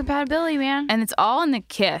 Sexual compatibility, man. And it's all in the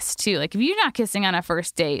kiss too. Like if you're not kissing on a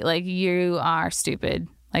first date, like you are stupid.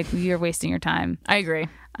 Like you're wasting your time. I agree.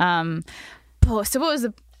 So what was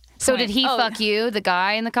the? So point? did he fuck you, the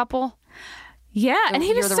guy in the couple? Yeah, and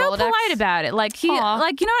he was the so Rolodex? polite about it. Like you know what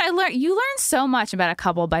I learned? You learn so much about a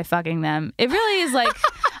couple by fucking them. It really is like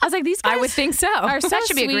I was like these guys. I would think so. Are so That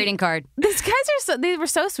should be a sweet. greeting card. These guys they were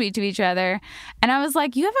so sweet to each other, and I was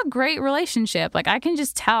like, you have a great relationship. Like I can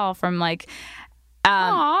just tell from like,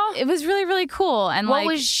 it was really really cool. And What like,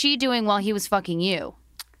 was she doing while he was fucking you?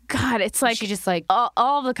 God, it's like She just like.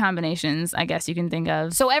 all the combinations I guess you can think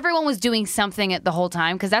of. So everyone was doing something at the whole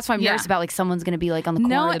time because that's why I'm nervous about like someone's gonna be like on the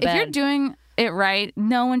corner No, of the if bed. you're doing it right,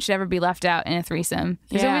 no one should ever be left out in a threesome.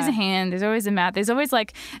 There's always a hand, there's always a mat, there's always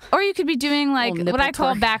like, or you could be doing like Little what I call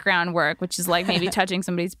nipple twerk. background work, which is like maybe touching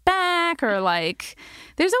somebody's back or like,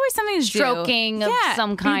 there's always something to Stroking do. of Yeah,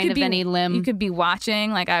 some you kind could of be- any limb. You could be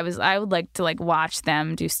watching. Like I would like to like watch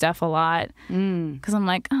them do stuff a lot because I'm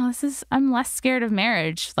like, oh, I'm less scared of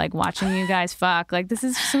marriage. Like watching you guys fuck. Like this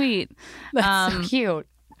is sweet. That's so cute.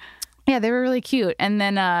 Yeah, they were really cute. And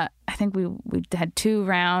then I think we had 2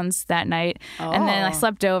 rounds that night. And then I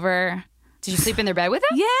slept over. Did you sleep in their bed with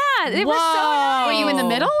them? Yeah, it was so nice. Were you in the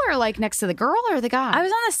middle or like next to the girl or the guy? I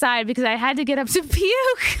was on the side because I had to get up to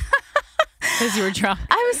puke. Because you were drunk.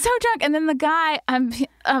 I was so drunk. And then the guy,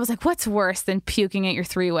 I was like, what's worse than puking at your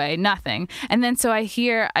 3-way? Nothing. And then so I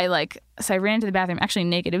ran into the bathroom actually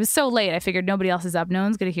naked. It was so late. I figured nobody else is up. No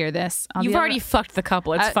one's going to hear this. You've already fucked the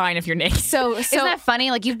couple. It's fine if you're naked. So isn't that funny?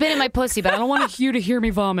 Like, you've been in my pussy, but I don't want you to hear me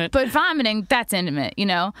vomit. But vomiting, that's intimate, you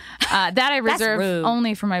know? That I reserve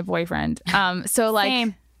only for my boyfriend. So like...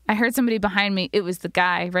 Same. I heard somebody behind me. It was the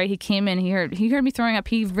guy, right? He came in. He heard me throwing up.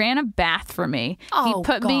 He ran a bath for me. He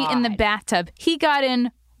put me in the bathtub. He got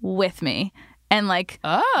in with me and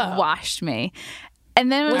washed me.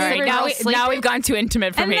 And then now we've gone too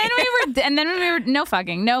intimate for me. And then we were no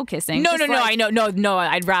fucking, no kissing. No. I know. No.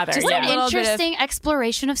 I'd rather. Just an interesting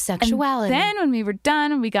exploration of sexuality. And then when we were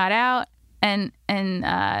done, we got out, and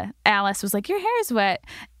Alice was like, "Your hair is wet,"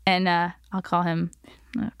 and I'll call him.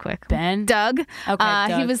 Quick. Ben? Doug. Okay,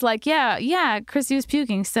 Doug. He was like, yeah, Chrissy was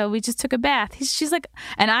puking, so we just took a bath. She's like,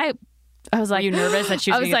 and I was like, were you nervous that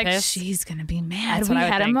she was going to get pissed? She's going to be mad. That's we what I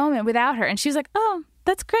would had think. a moment without her. And she was like, oh,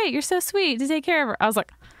 that's great. You're so sweet to take care of her. I was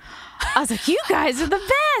like, you guys are the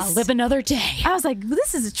best. I'll live another day. I was like,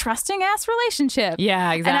 this is a trusting ass relationship.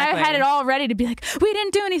 Yeah, exactly. And I had it all ready to be like, we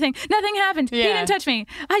didn't do anything. Nothing happened. Yeah. He didn't touch me.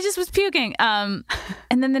 I just was puking. And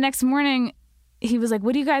then the next morning, he was like,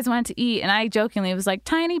 what do you guys want to eat? And I jokingly was like,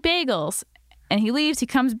 tiny bagels. And he leaves. He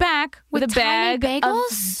comes back with a bag of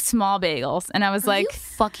small bagels. And I was like, you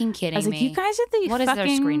fucking kidding me? I was like, you guys are the What is fucking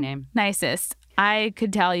their screen name? Nicest. I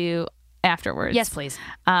could tell you afterwards. Yes, please.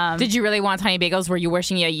 Did you really want tiny bagels? Were you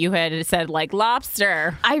wishing you had said like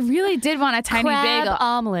lobster? I really did want a tiny Crab bagel.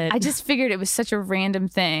 omelet. I just figured it was such a random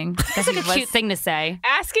thing. That's like a cute thing to say.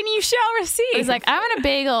 Ask and you shall receive. It was like, I want a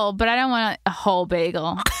bagel, but I don't want a whole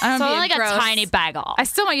bagel. I don't So want like gross. a tiny bagel. I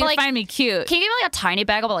still want you But, to find me cute. Can you give me like a tiny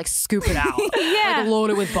bagel, but like scoop it out? Yeah. Like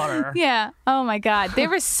load it with butter. Yeah. Oh my God. They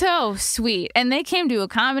were so sweet. And they came to a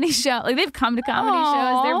comedy show. Like they've come to comedy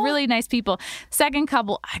shows. They're really nice people. Second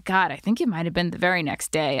couple, I think it might have been the very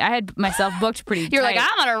next day. I had myself booked pretty You're tight. like,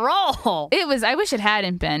 I'm on a roll. It was, I wish it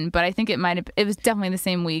hadn't been, but I think it was definitely the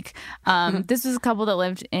same week. This was a couple that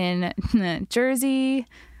lived in Jersey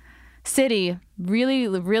City, really,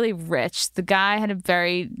 really rich. The guy had a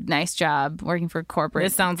very nice job working for corporate.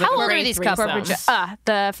 This sounds like How a old great are these threesome. couples?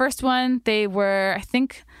 The first one, they were, I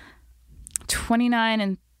think, 29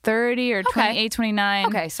 and 30 or 28, 29.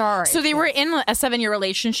 Okay, sorry. So they were in a 7-year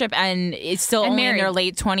relationship and it's still only married. in their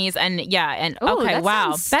late 20s. And Ooh, okay, that wow.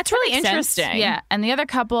 sounds- That's really that makes sense. interesting. Yeah. And the other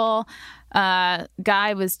couple,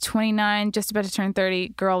 guy was 29, just about to turn 30.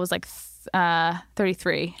 Girl was like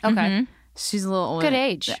 33. Okay. She's a little older. Good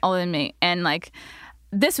age. Older than me. And like,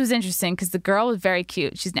 this was interesting because the girl was very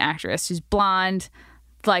cute. She's an actress. She's blonde.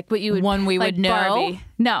 Like what you would One we like would know? Barbie.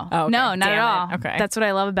 No, Oh, okay. no, not Damn at all. it. Okay. That's what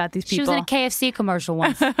I love about these She people. was in a KFC commercial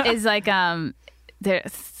once. Is like they're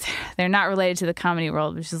not related to the comedy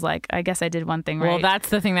world, which is like I guess I did one thing right. Well, that's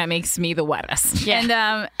the thing that makes me the wettest.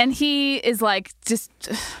 And he is like just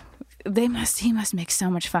he must make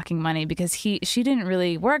so much fucking money because she didn't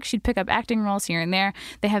really work. She'd pick up acting roles here and there.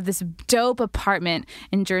 They have this dope apartment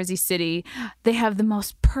in Jersey City. They have the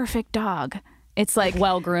most perfect dog. It's like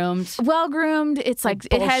well groomed. It's like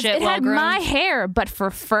it had my hair, but for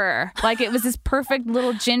fur. Like it was this perfect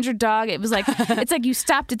little ginger dog. It was like it's like you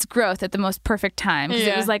stopped its growth at the most perfect time because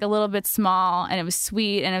it was like a little bit small and it was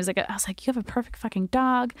sweet and I was like you have a perfect fucking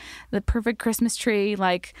dog, the perfect Christmas tree.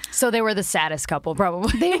 Like So they were the saddest couple,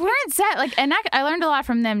 probably. they weren't sad. Like and I learned a lot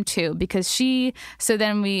from them too because I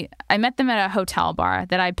met them at a hotel bar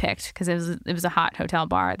that I picked because it was a hot hotel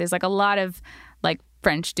bar. There's like a lot of like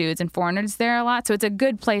French dudes and foreigners there a lot. So it's a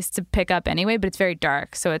good place to pick up anyway, but it's very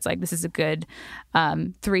dark. So it's like, this is a good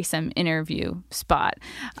threesome interview spot.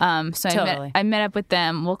 So Totally. I met up with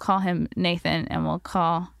them. We'll call him Nathan and we'll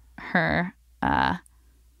call her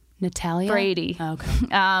Natalia? Brady. Oh,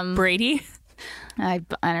 okay. Brady? I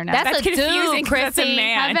don't know. That's a confusing dude, 'cause that's a Chrissy.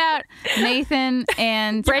 man. How about Nathan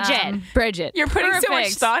and Bridget. Bridget. You're putting so much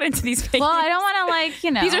Perfect. thought into these names. Well, I don't want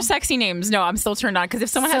to These are sexy names. No, I'm still turned on because if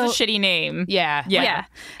someone has a shitty name. Yeah. Yeah.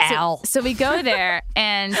 Al. So we go there,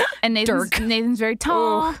 and Nathan's very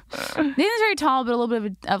tall. Nathan's very tall, but a little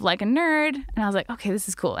bit of like a nerd. And I was like, okay, this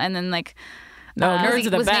is cool. And then like No, nerds are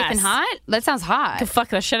the was best. Nathan hot? That sounds hot. To fuck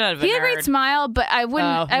the shit out of a He had a nerd. great smile, but I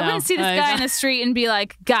wouldn't. I no. wouldn't see this guy in the street and be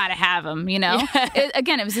like, "Gotta have him." You know.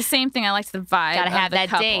 Again, it was the same thing. I liked the vibe. Gotta of have the that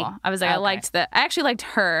couple. date. I was like, I liked the. I actually liked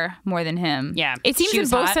her more than him. Yeah. It seems She in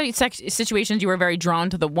was both hot. situations you were very drawn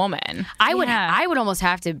to the woman. I would Yeah. I would almost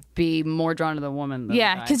have to be more drawn to the woman than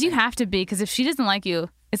Yeah, the guy, because you I think. have to be. Because if she doesn't like you,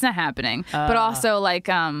 it's not happening. But also, like,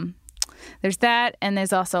 there's that, and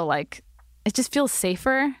there's also like, it just feels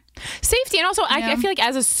safer. Safety, and also I feel like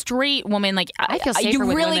as a straight woman, like I feel safer you with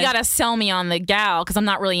really women. gotta sell me on the gal because I'm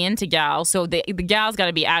not really into gal. So the gal's got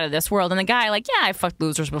to be out of this world, and the guy, like, yeah, I fucked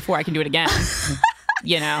losers before, I can do it again.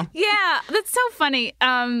 You know? Yeah, that's so funny.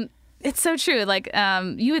 It's so true. Like,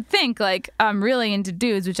 you would think, like, I'm really into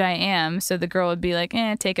dudes, which I am, so the girl would be like,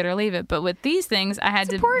 take it or leave it. But with these things, I had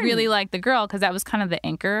to really like the girl because that was kind of the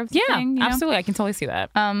anchor of the thing. You know? Absolutely, I can totally see that.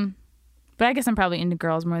 But I guess I'm probably into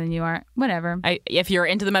girls more than you are. Whatever. If you're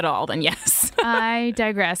into them at all, then yes. I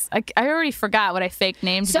digress. I already forgot what I fake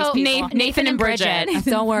named So these people. Nathan and Bridget.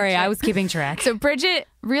 Don't worry, I was keeping track. So Bridget,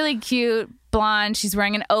 really cute, blonde. She's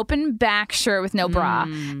wearing an open back shirt with no bra.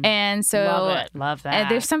 And so Love it. Love that.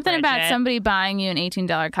 there's something about Bridget. somebody buying you an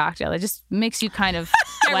 $18 cocktail that just makes you kind of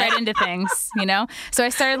get right into things, you know? So I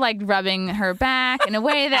started like rubbing her back in a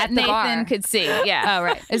way that the Nathan bar. could see. Yeah. Oh,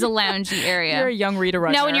 right. It's a loungy area. You're a young Rita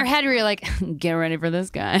right No, there. in your head, where you're like, get ready for this,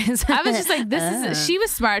 guys. I was just like, this is. She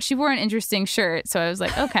was smart. She wore an interesting shirt, so I was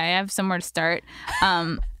like, okay, I have somewhere to start.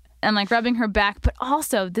 I'm like rubbing her back, but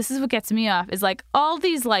also this is what gets me off is like all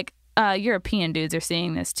these like European dudes are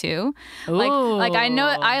seeing this too. Like I know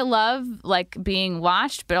I love like being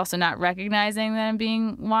watched, but also not recognizing that I'm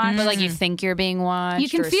being watched. But like you think you're being watched. You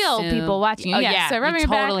can or feel assume- people watching you. Oh, yeah. So rubbing you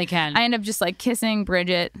her back, totally can. I end up just like kissing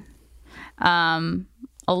Bridget.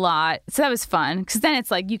 A lot. So that was fun because then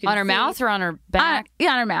it's like you can on her see- mouth or on her back.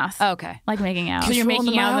 yeah, on her mouth. Okay. Like making out. So you're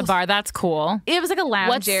making out in the bar. That's cool. It was like a lounge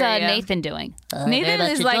What's area. Nathan doing? Nathan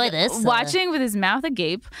is like watching with his mouth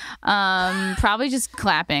agape, probably just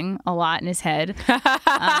clapping a lot in his head.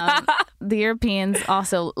 The Europeans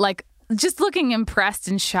also like just looking impressed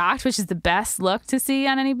and shocked, which is the best look to see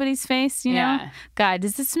on anybody's face. You know, Yeah. God,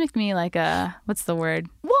 does this make me like a what's the word?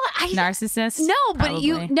 Well, Narcissist? No, but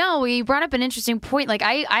Probably. you brought up an interesting point. Like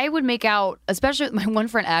I would make out, especially with my one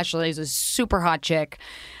friend Ashley, who's a super hot chick.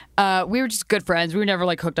 We were just good friends. We were never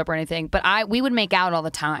like hooked up or anything. But we would make out all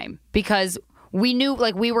the time because we knew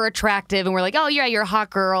like we were attractive and we're like, oh yeah, you're a hot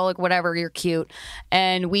girl, like whatever, you're cute.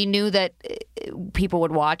 And we knew that people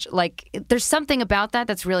would watch. Like there's something about that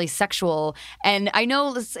that's really sexual. And I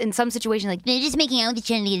know in some situations like they're just making out with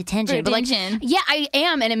each other to get attention. But like, yeah, I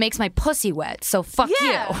am, and it makes my pussy wet. So fuck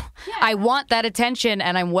you. I want that attention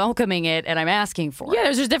and I'm welcoming it and I'm asking for it. Yeah,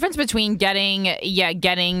 there's a difference between getting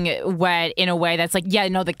wet in a way that's like,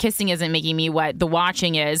 the kissing isn't making me wet, the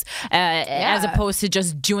watching is, as opposed to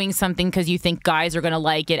just doing something because you think guys are going to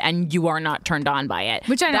like it and you are not turned on by it.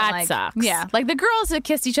 Which I don't that like. sucks. Yeah, like the girls that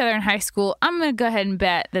kissed each other in high school, I'm gonna go ahead and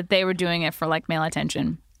bet that they were doing it for like male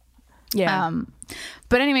attention. Yeah.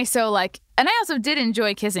 But anyway, so like, and I also did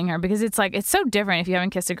enjoy kissing her because it's like, it's so different if you haven't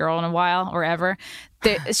kissed a girl in a while or ever.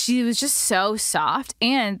 She was just so soft.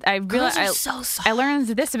 And I realized I learned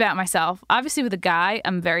this about myself. Obviously with a guy,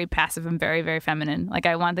 I'm very passive. I'm very, very feminine. Like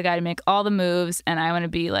I want the guy to make all the moves and I want to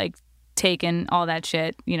be like taken, all that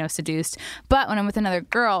shit, seduced. But when I'm with another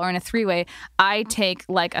girl or in a three-way, I take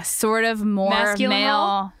like a sort of more Masculine male,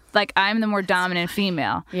 role? like I'm the more dominant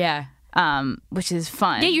female. Yeah. Which is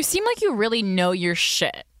fun. Yeah, you seem like you really know your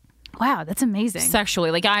shit Wow, that's amazing.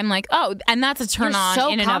 sexually. Like I'm like, oh, and that's a turn You're on so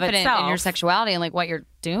in and of confident itself. in your sexuality and like what you're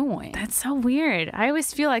doing. That's so weird. I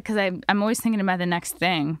always feel like, because I'm always thinking about the next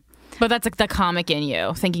thing. But that's like the comic in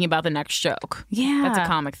you, thinking about the next joke. Yeah. That's a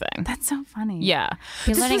comic thing. That's so funny. Yeah.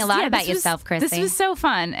 You're learning a lot about this was- yourself, Chrissy. This was so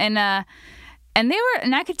fun. And they were,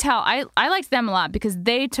 and I could tell, I liked them a lot because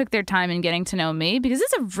they took their time in getting to know me, because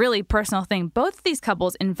it's a really personal thing. Both of these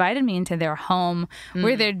couples invited me into their home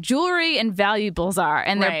where their jewelry and valuables are,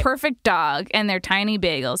 and their Right. perfect dog and their tiny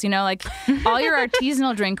bagels, like all your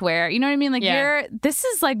artisanal drinkware. You know what I mean? Like this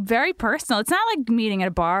is like very personal. It's not like meeting at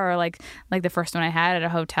a bar or like the first one I had at a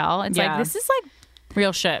hotel. It's Yeah. like, this is like,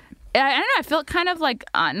 Real shit. I don't know. I felt kind of like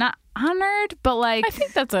not honored, but like, I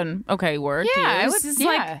think that's an okay word. Yeah, to it use. was-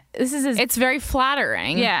 like, this is as It's very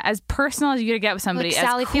flattering. as personal as you could get with somebody. like as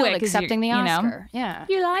Sally quick Field as accepting the you know. Oscar. Yeah.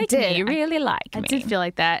 You like did. me. You really like I me. did feel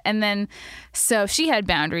like that. And then, so she had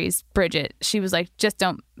boundaries, Bridget. She was like, just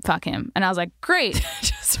don't fuck him. And I was like, great.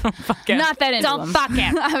 Just don't fuck him. Not that into Don't him. fuck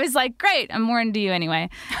him. I was like, great. I'm more into you anyway.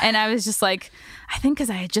 And I was just like, I think because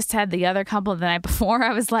I had just had the other couple the night before,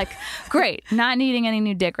 I was like, great. Not needing any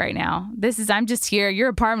new dick right now. I'm just here. Your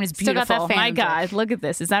apartment is Still got beautiful. that My fan God, dick. look at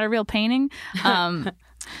this. Is that a real painting?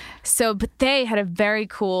 But they had a very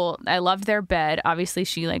cool, I loved their bed. Obviously,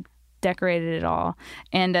 she like decorated it all.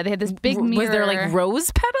 And they had this big mirror. Was there like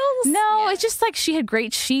rose petals? No, it's just like she had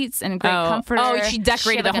great sheets and a great comforter. Oh, she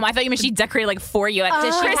decorated the home. I thought you meant she decorated like for you. Like,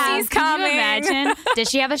 Chrissy's coming. Can you imagine? Did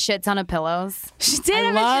she have a shit ton of pillows? She did I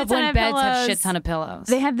have love a shit ton when of beds have pillows. shit ton of pillows.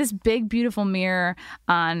 They had this big, beautiful mirror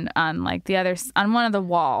on like the other on one of the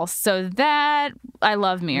walls. So that I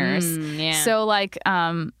love mirrors. yeah. So like,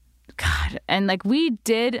 God, and like we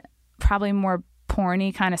did probably more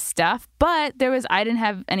porny kind of stuff, but I didn't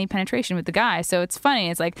have any penetration with the guy. So it's funny.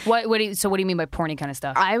 It's like, What do you mean by porny kind of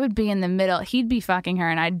stuff? I would be in the middle. He'd be fucking her,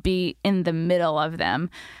 and I'd be in the middle of them.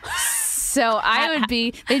 So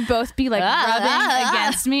they'd both be like rubbing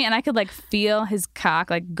against me, and I could like feel his cock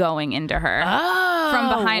like going into her from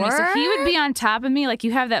behind me. So he would be on top of me, like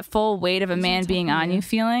you have that full weight of a man being on you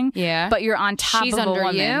feeling. Yeah. But you're on top She's of a under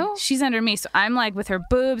woman. you? She's under me. So I'm like with her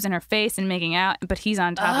boobs and her face and making out, but he's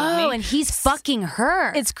on top of me. and he's fucking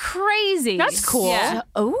her. It's crazy. That's cool. Yeah.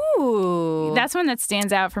 Ooh. That's one that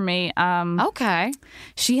stands out for me. Okay.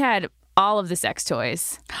 She had all of the sex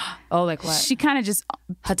toys. Oh, like what? She kind of just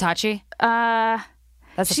Hitachi?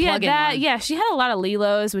 That's a she had plug-in that. one. Yeah, she had a lot of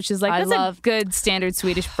Lilos, which is like I that's love- a good standard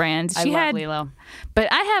Swedish brand. I She love had Lilo.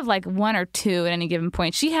 but I have like one or two at any given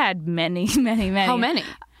point. She had many. How many?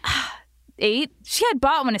 8. She had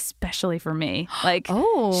bought one especially for me. Like,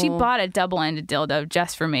 Oh. she bought a double-ended dildo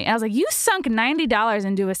just for me. And I was like, you sunk $90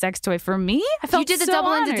 into a sex toy for me? I felt You did the so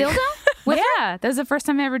double-ended honored. dildo? Yeah, that was the first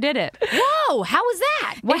time I ever did it. Whoa, how was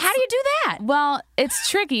that? How do you do that? Well, it's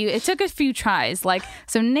tricky. It took a few tries. Like,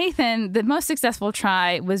 so Nathan, the most successful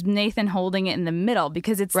try was Nathan holding it in the middle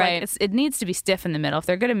because it's Right. like it needs to be stiff in the middle if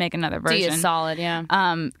they're going to make another D version. is solid, yeah.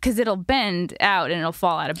 Because it'll bend out and it'll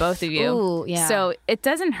fall out of both of you. Ooh, yeah. So it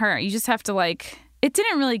doesn't hurt. You just have to like. It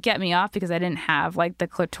didn't really get me off because I didn't have like the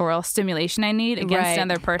clitoral stimulation I need against Right.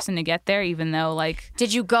 another person to get there. Even though like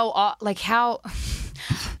Did you go off, like how?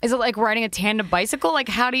 Is it like riding a tandem bicycle? Like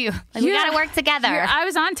how do you? Like, we gotta work together. I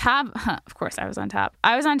was on top. Of course, I was on top.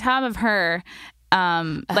 I was on top of her.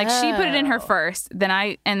 Like she put it in her first, and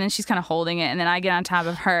then she's kind of holding it, and then I get on top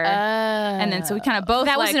of her, and then so we kind of both.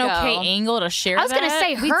 That was let an go. okay angle to share. I was gonna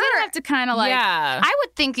say We her. did have to kind of like. Yeah. I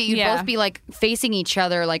would think that you'd Yeah. both be like facing each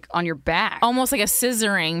other, like on your back. Almost like a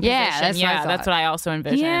scissoring Yeah, position. that's what I thought. That's what I also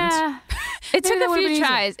envisioned. Yeah. It took that a would've been few easier.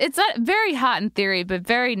 tries. It's very hot in theory, but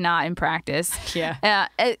very not in practice. Yeah.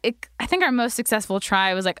 I think our most successful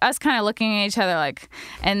try was like us kind of looking at each other like,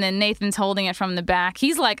 and then Nathan's holding it from the back.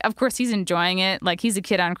 He's like, of course, he's enjoying it. Like he's a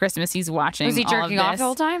kid on Christmas. He's watching. Was he all of jerking off this. the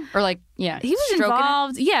whole time, or like yeah? He was stroking it?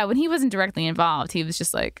 involved. Yeah, when he wasn't directly involved, he was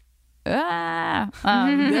just like, 'cause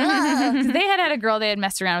they had a girl they had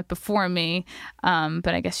messed around with before me, but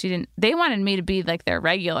I guess she didn't. They wanted me to be like their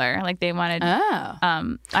regular. Like they wanted. Oh.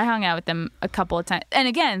 I hung out with them a couple of times, and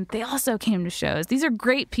again, they also came to shows. These are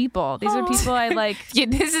great people. These are people I like. Yeah,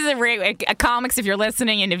 this is a comics. If you're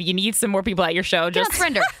listening, and if you need some more people at your show, just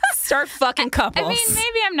Friender. start fucking couples. I mean,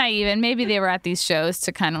 maybe I'm naive, and maybe they were at these shows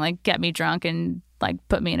to kind of like get me drunk and like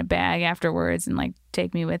put me in a bag afterwards and like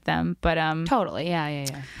take me with them. But Totally. Yeah.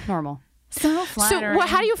 Normal. so flattering.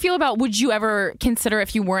 how do you feel about? Would you ever consider,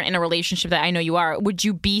 if you weren't in a relationship that I know you are, would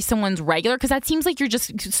you be someone's regular? Because that seems like you're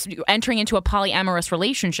just entering into a polyamorous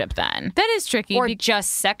relationship. Then That is tricky. Or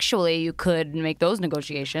just sexually, you could make those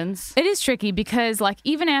negotiations. It is tricky because, like,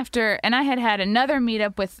 even after, and I had another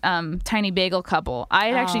meetup with Tiny Bagel couple. I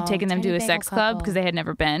had actually taken them to Tiny a Bagel sex club couple. because they had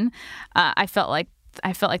never been. I felt like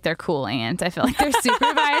their cool aunt. I felt like their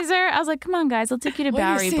supervisor. I was like, come on, guys, I'll take you to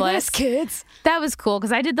Bowery Bliss. kids. That was cool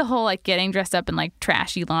because I did the whole like getting dressed up in like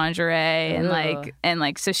trashy lingerie and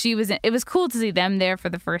like so she was. It was cool to see them there for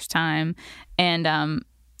the first time, and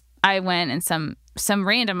I went and some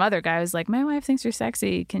random other guy was like, my wife thinks you're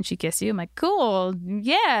sexy. Can she kiss you? I'm like, cool.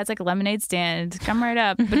 Yeah, it's like a lemonade stand. Come right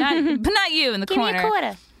up, but not you in the corner. Give me a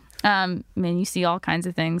quarter. I mean, you see all kinds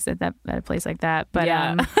of things at a place like that. But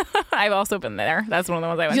yeah, I've also been there. That's one of the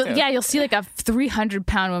ones I went to. yeah, you'll see like a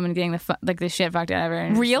 300-pound woman getting the shit fucked out of her.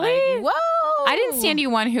 And it's Really? like, whoa! I didn't see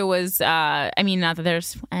anyone who was. I mean, not that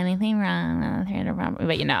there's anything wrong, but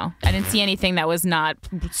I didn't see anything that was not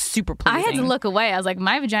super pleasing. I had to look away. I was like,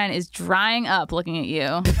 my vagina is drying up looking at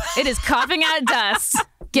you. It is coughing out dust.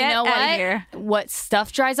 Get you know out of what? here. What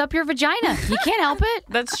stuff dries up your vagina? You can't help it.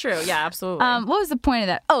 That's true. Yeah, absolutely. What was the point of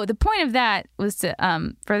that? Oh, the point of that was to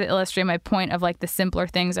further illustrate my point of like the simpler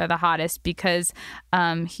things are the hottest, because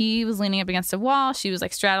he was leaning up against a wall, she was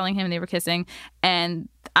like straddling him, and they were kissing, and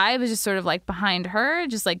I was just sort of like behind her,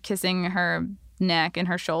 just like kissing her neck and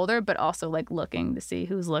her shoulder, but also like looking to see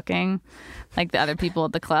who's looking, like the other people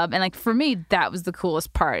at the club. And like for me, that was the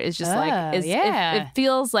coolest part. It's just it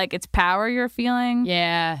feels like it's power you're feeling.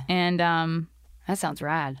 Yeah. And that sounds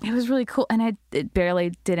rad. it was really cool. And it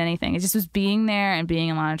barely did anything. It just was being there and being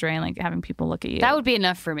in lingerie and like having people look at you. That would be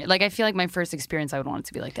enough for me. Like I feel like my first experience, I would want it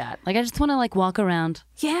to be like that. Like I just want to like walk around.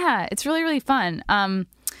 Yeah, it's really, really fun.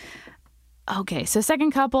 Okay, so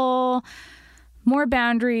second couple, more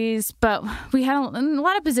boundaries, but we had a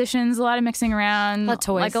lot of positions, a lot of mixing around, A lot of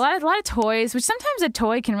toys. like a lot of toys. Which sometimes a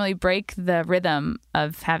toy can really break the rhythm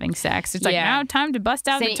of having sex. It's like now time to bust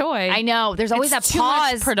out the toy. I know. There's always It's that too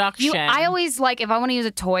much pause. production. I always like if I want to use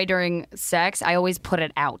a toy during sex, I always put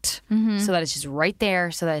it out so that it's just right there,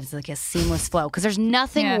 so that it's like a seamless flow. Because there's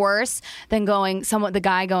nothing worse than the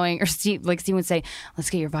guy going, or Steve would say, "Let's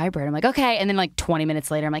get your vibrator." I'm like, okay, and then like 20 minutes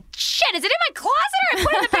later, I'm like, shit, is it in my closet or I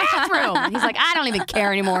put it in the bathroom? And he's like, I don't even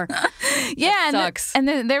care anymore. Yeah, It sucks. And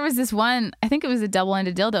then there was this one. I think it was a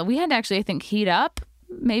double-ended dildo. We had to actually, I think, heat up.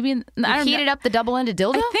 Maybe I don't Heated know. up the double-ended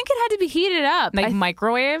dildo? I think it had to be heated up. like I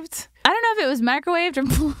microwaved? don't know if it was microwaved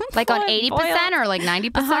or like on 80% or like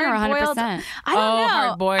 90% or 100%? I don't know.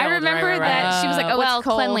 hard-boiled, I remember right. that she was like, "Oh, well, it's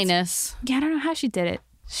cold." cleanliness. Yeah, I don't know how she did it.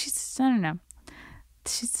 I don't know.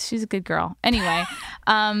 She's a good girl. Anyway,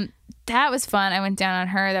 that was fun. I went down on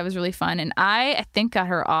her. That was really fun, and I think got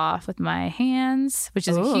her off with my hands, which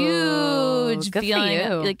is a huge good for feeling,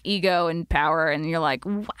 you. like ego and power. And you're like,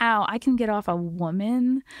 wow, I can get off a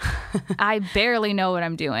woman. I barely know what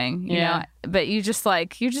I'm doing, you know. But you're just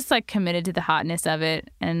like committed to the hotness of it,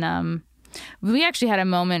 and we actually had a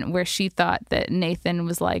moment where she thought that Nathan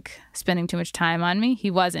was like spending too much time on me. He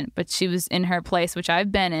wasn't, but she was in her place, which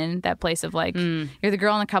I've been in, that place of like, you're the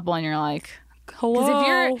girl in the couple and you're like,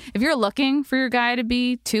 hello. Because if you're looking for your guy to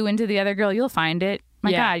be too into the other girl, you'll find it.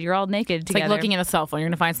 My God, you're all naked It's together. like looking at a cell phone. You're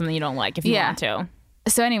going to find something you don't like if you want to.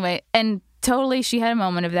 So anyway, and totally she had a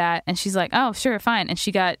moment of that and she's like, oh, sure, fine. And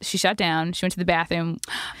she shut down. She went to the bathroom.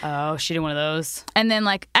 Oh, she did one of those. And then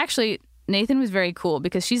like, actually, Nathan was very cool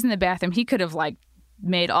because she's in the bathroom. He could have like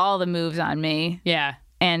made all the moves on me. Yeah.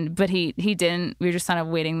 But he didn't. We were just kind of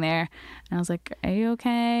waiting there. And I was like, are you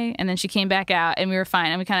okay? And then she came back out and we were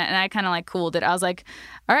fine. And I kind of like cooled it. I was like,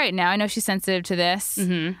 all right, now I know she's sensitive to this.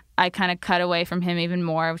 Mm-hmm. I kind of cut away from him even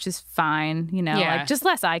more, which is fine. You know, like just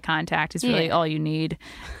less eye contact is really all you need.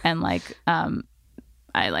 And like,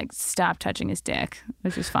 I like stopped touching his dick,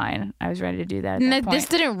 which was fine. I was ready to do that. At that point. This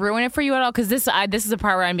didn't ruin it for you at all, because this is a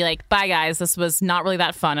part where I'd be like, "Bye, guys. This was not really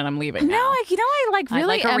that fun, and I'm leaving." No, like I like really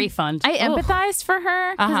I'd like a refund. I empathized for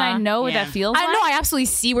her because I know what that feels like. I know. I absolutely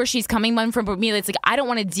see where she's coming from. For me, it's like I don't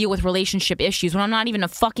want to deal with relationship issues when I'm not even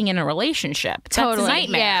fucking in a relationship. That's a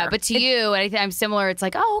nightmare. Yeah, but to you, and I'm similar. It's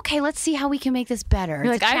like, oh, okay, let's see how we can make this better.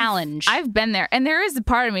 It's a challenge. I've been there, and there is a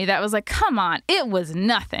part of me that was like, "Come on, it was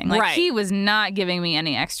nothing." Like Right. he was not giving me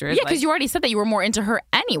any extras. Yeah, because you already said that you were more into her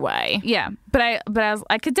anyway. Yeah, but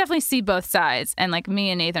I could definitely see both sides, and like me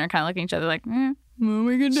and Nathan are kind of looking at each other like, what are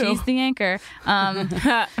we gonna do? She's the anchor.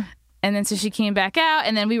 And then so she came back out,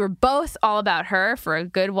 and then we were both all about her for a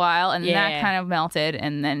good while, and then that kind of melted,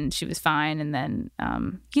 and then she was fine, and then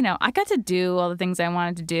I got to do all the things I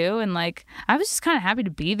wanted to do, and like I was just kind of happy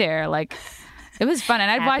to be there, like. It was fun, and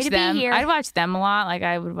I'd watch them. I'd watch them a lot. Like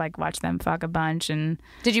I would like watch them fuck a bunch. And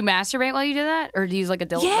did you masturbate while you did that, or do you use like a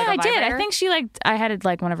dildo? Yeah, like a I did. vibrator? I think I had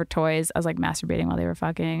like one of her toys. I was like masturbating while they were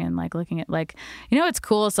fucking, and like looking at like it's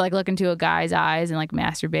cool is to like look into a guy's eyes and like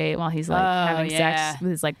masturbate while he's like having sex with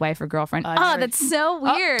his like wife or girlfriend. That's so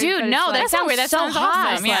weird, dude. No, that sounds That so sounds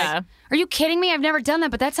hot. awesome. Yeah. Like, are you kidding me? I've never done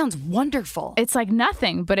that, but that sounds wonderful. It's like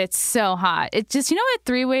nothing, but it's so hot. It just, what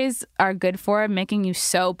 3-ways are good for? Making you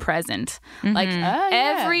so present. Mm-hmm. Like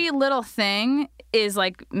every little thing is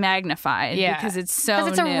like magnified because it's so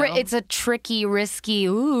new. It's a tricky, risky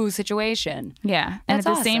situation. Yeah, and at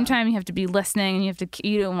the same time, you have to be listening, and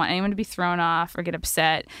you don't want anyone to be thrown off or get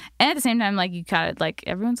upset. And at the same time, like you gotta like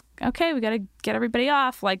everyone's okay. We gotta get everybody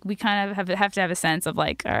off. Like we kind of have to have a sense of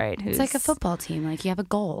like, all right, it's like a football team. Like you have a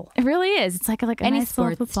goal. It really is. It's like a Any nice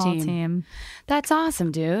little sports football team. That's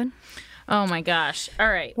awesome, dude. Oh my gosh. All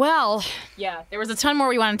right. Well, yeah, there was a ton more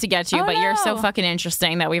we wanted to get to, but you're so fucking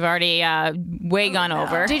interesting that we've already way gone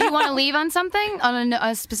over. Did you want to leave on something, on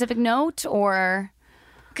a specific note, or?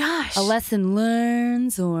 Gosh. A lesson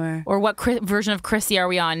learned, or Or what version of Chrissy are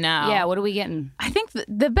we on now? yeah, what are we getting? I think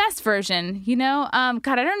the best version, God,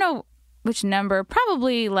 I don't know which number,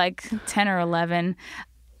 probably like 10 or 11.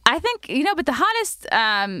 I think, but the hottest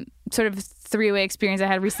sort of three-way experience I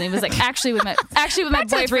had recently was like actually with my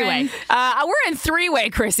boyfriend. Three-way. We're in three-way,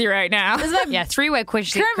 Chrissy, right now. Yeah, three-way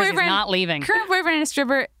Chrissy's not leaving. Current boyfriend and a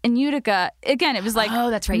stripper in Utica. Again, it was like, oh,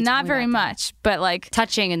 that's right. you not told me very about that. much, but like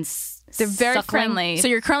Touching and they're very suckling. friendly. So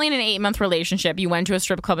you're currently in an 8-month relationship. You went to a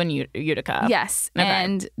strip club in Utica. Yes, Okay.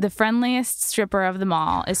 and the friendliest stripper of them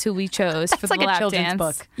all is who we chose for like the a lap children's dance.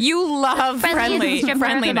 book. You love friendliness.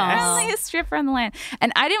 Friendliest stripper in the land.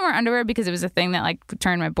 And I didn't wear underwear because it was a thing that like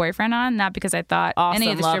turned my boyfriend on, not because I thought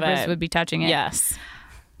any of the Love strippers it. would be touching it. Yes.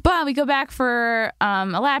 But we go back for a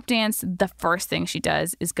lap dance. The first thing she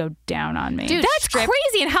does is go down on me. Dude, That's crazy.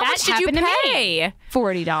 And how that much did you happened to me. pay?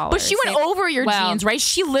 $40. But she went over your jeans, right?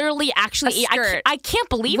 She literally actually. A skirt. I can't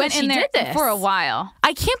believe went that she in there did this for a while.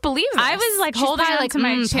 I can't believe this. I was like She's holding probably on like, to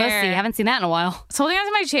my chair. pussy. Haven't seen that in a while. I was holding on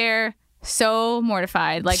to my chair, so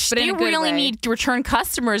mortified. Like, but they in a good really way. need return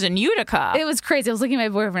customers in Utica. It was crazy. I was looking at my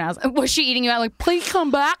boyfriend. I was like, Was she eating you out like, please come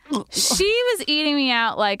back? she was eating me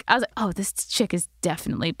out. Like, I was like, oh, this chick is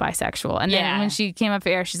definitely bisexual. And then Yeah. when she came up for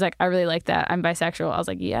air, she's like, I really like that. I'm bisexual. I was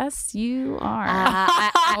like, yes, you are.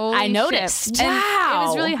 I Holy noticed. shit. And Wow. it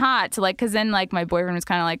was really hot to like, because then like my boyfriend was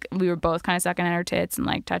kind of like, we were both kind of sucking at her tits and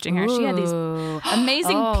like touching her. She had these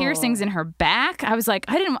amazing piercings in her back. I was like,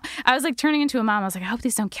 I was like turning into a mom. I was like, I hope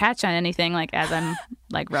these don't catch on anything. Like as I'm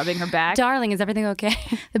like rubbing her back. Darling, is everything okay?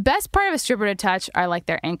 The best part of a stripper to touch are like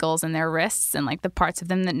their ankles and their wrists and like the parts of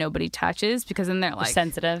them that nobody touches because then they're like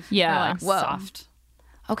sensitive. Yeah. they're like, whoa. Soft.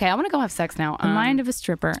 Okay, I want to go have sex now. The mind of a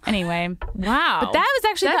stripper. Anyway, wow. but that was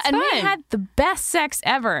actually That's and we fun. had the best sex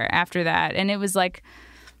ever after that, and it was like,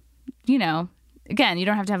 again, you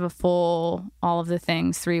don't have to have a full all of the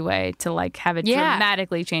things 3-way to like have it Yeah.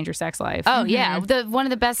 dramatically change your sex life. Oh yeah, one of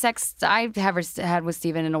the best sex I've ever had with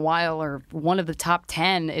Steven in a while, or one of the top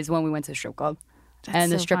 10, is when we went to the strip club,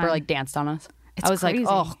 and the so stripper fun. like danced on us. It's I was crazy. like,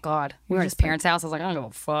 oh god, we were at his parents' house. I was like, I don't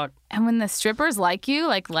give a fuck. And when the strippers like you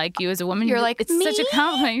as a woman, You're like, it's such a "Me?"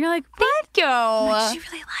 compliment. You're like, thank you. Like, she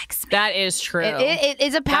really likes me. That is true. It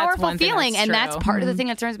is a powerful one thing feeling, that's and that's true. part of the thing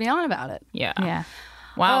that turns me on about it. Yeah. Yeah.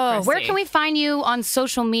 Wow. Oh, where Chrissy. can we find you on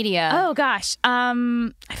social media? Oh gosh, I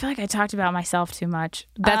feel like I talked about myself too much.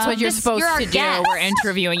 That's what you're supposed you're our to do. guest. We're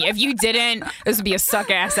interviewing you. If you didn't, this would be a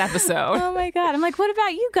suck-ass episode. Oh my god, I'm like, what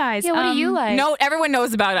about you guys? Yeah, what do you like? No, everyone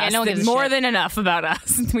knows about us. no one gives a More shit. than enough about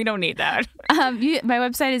us. We don't need that. My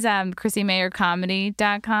website is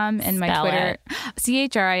ChrissyMayerComedy.com and my Spell Twitter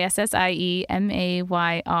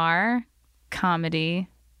ChrissieMayr comedy.com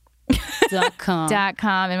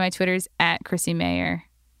 .com. and my Twitter's at Chrissy Mayer.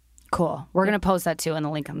 Cool. We're gonna post that too in the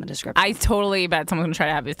link on the description. I totally bet someone's going to try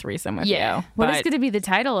to have a threesome with you. What is but going to be the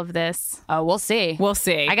title of this? Oh, we'll see. We'll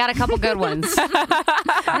see. I got a couple good ones.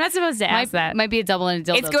 I'm not supposed to ask that. Might be a double and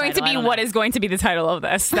a dildo. It's going to be what is going to be the title of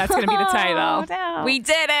this. That's going to be the title. no. We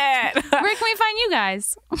did it. Where can we find you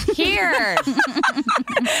guys? here.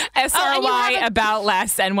 SRY about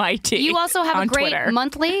last NYT. You also have on a great Twitter.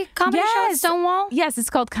 monthly comedy show at Stonewall. Yes, it's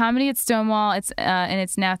called Comedy at Stonewall. It's and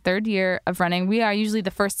it's now 3rd year of running. We are usually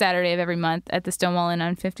the first Saturday of every month at the Stonewall Inn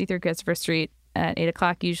on 53 Christopher Street at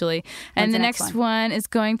 8:00 usually. And When's the the next next one is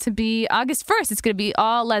going to be August 1st. It's going to be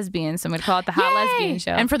all lesbians. So I'm going to call it the Hot Lesbian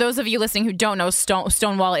Show. And for those of you listening who don't know,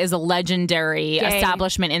 Stonewall is a legendary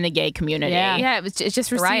establishment in the gay community. yeah, it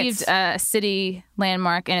just riots. received a city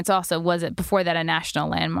landmark, and it's also before that a national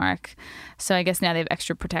landmark. So I guess now they have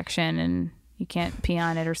extra protection and you can't pee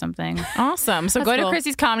on it or something. Awesome. So go to cool.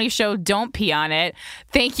 Chrissy's comedy show. Don't pee on it.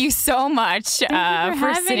 Thank you so much for for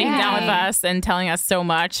having sitting down me. with us and telling us so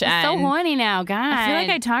much. So and horny now, guys. I feel like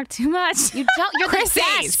I talk too much. You don't. You're Chrissy,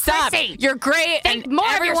 the best. stop. Chrissy. You're great. Think and more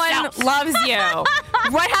of everyone yourself. loves you.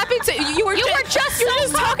 What happened to you? Were just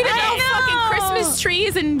talking about fucking Christmas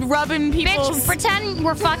trees and rubbing people's. Bitch, pretend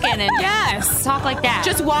we're fucking and Yes. talk like that.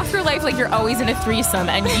 Just walk through life like you're always in a threesome,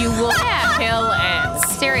 and you will kill it.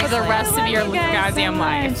 Seriously. For the rest of your Guys, goddamn so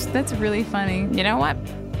life. much. That's really funny. You know what?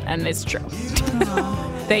 And it's true.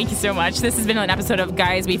 Thank you so much. This has been an episode of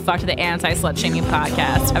Guys We Fucked, the Anti-Slut Shaming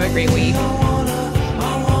Podcast. Have a great week.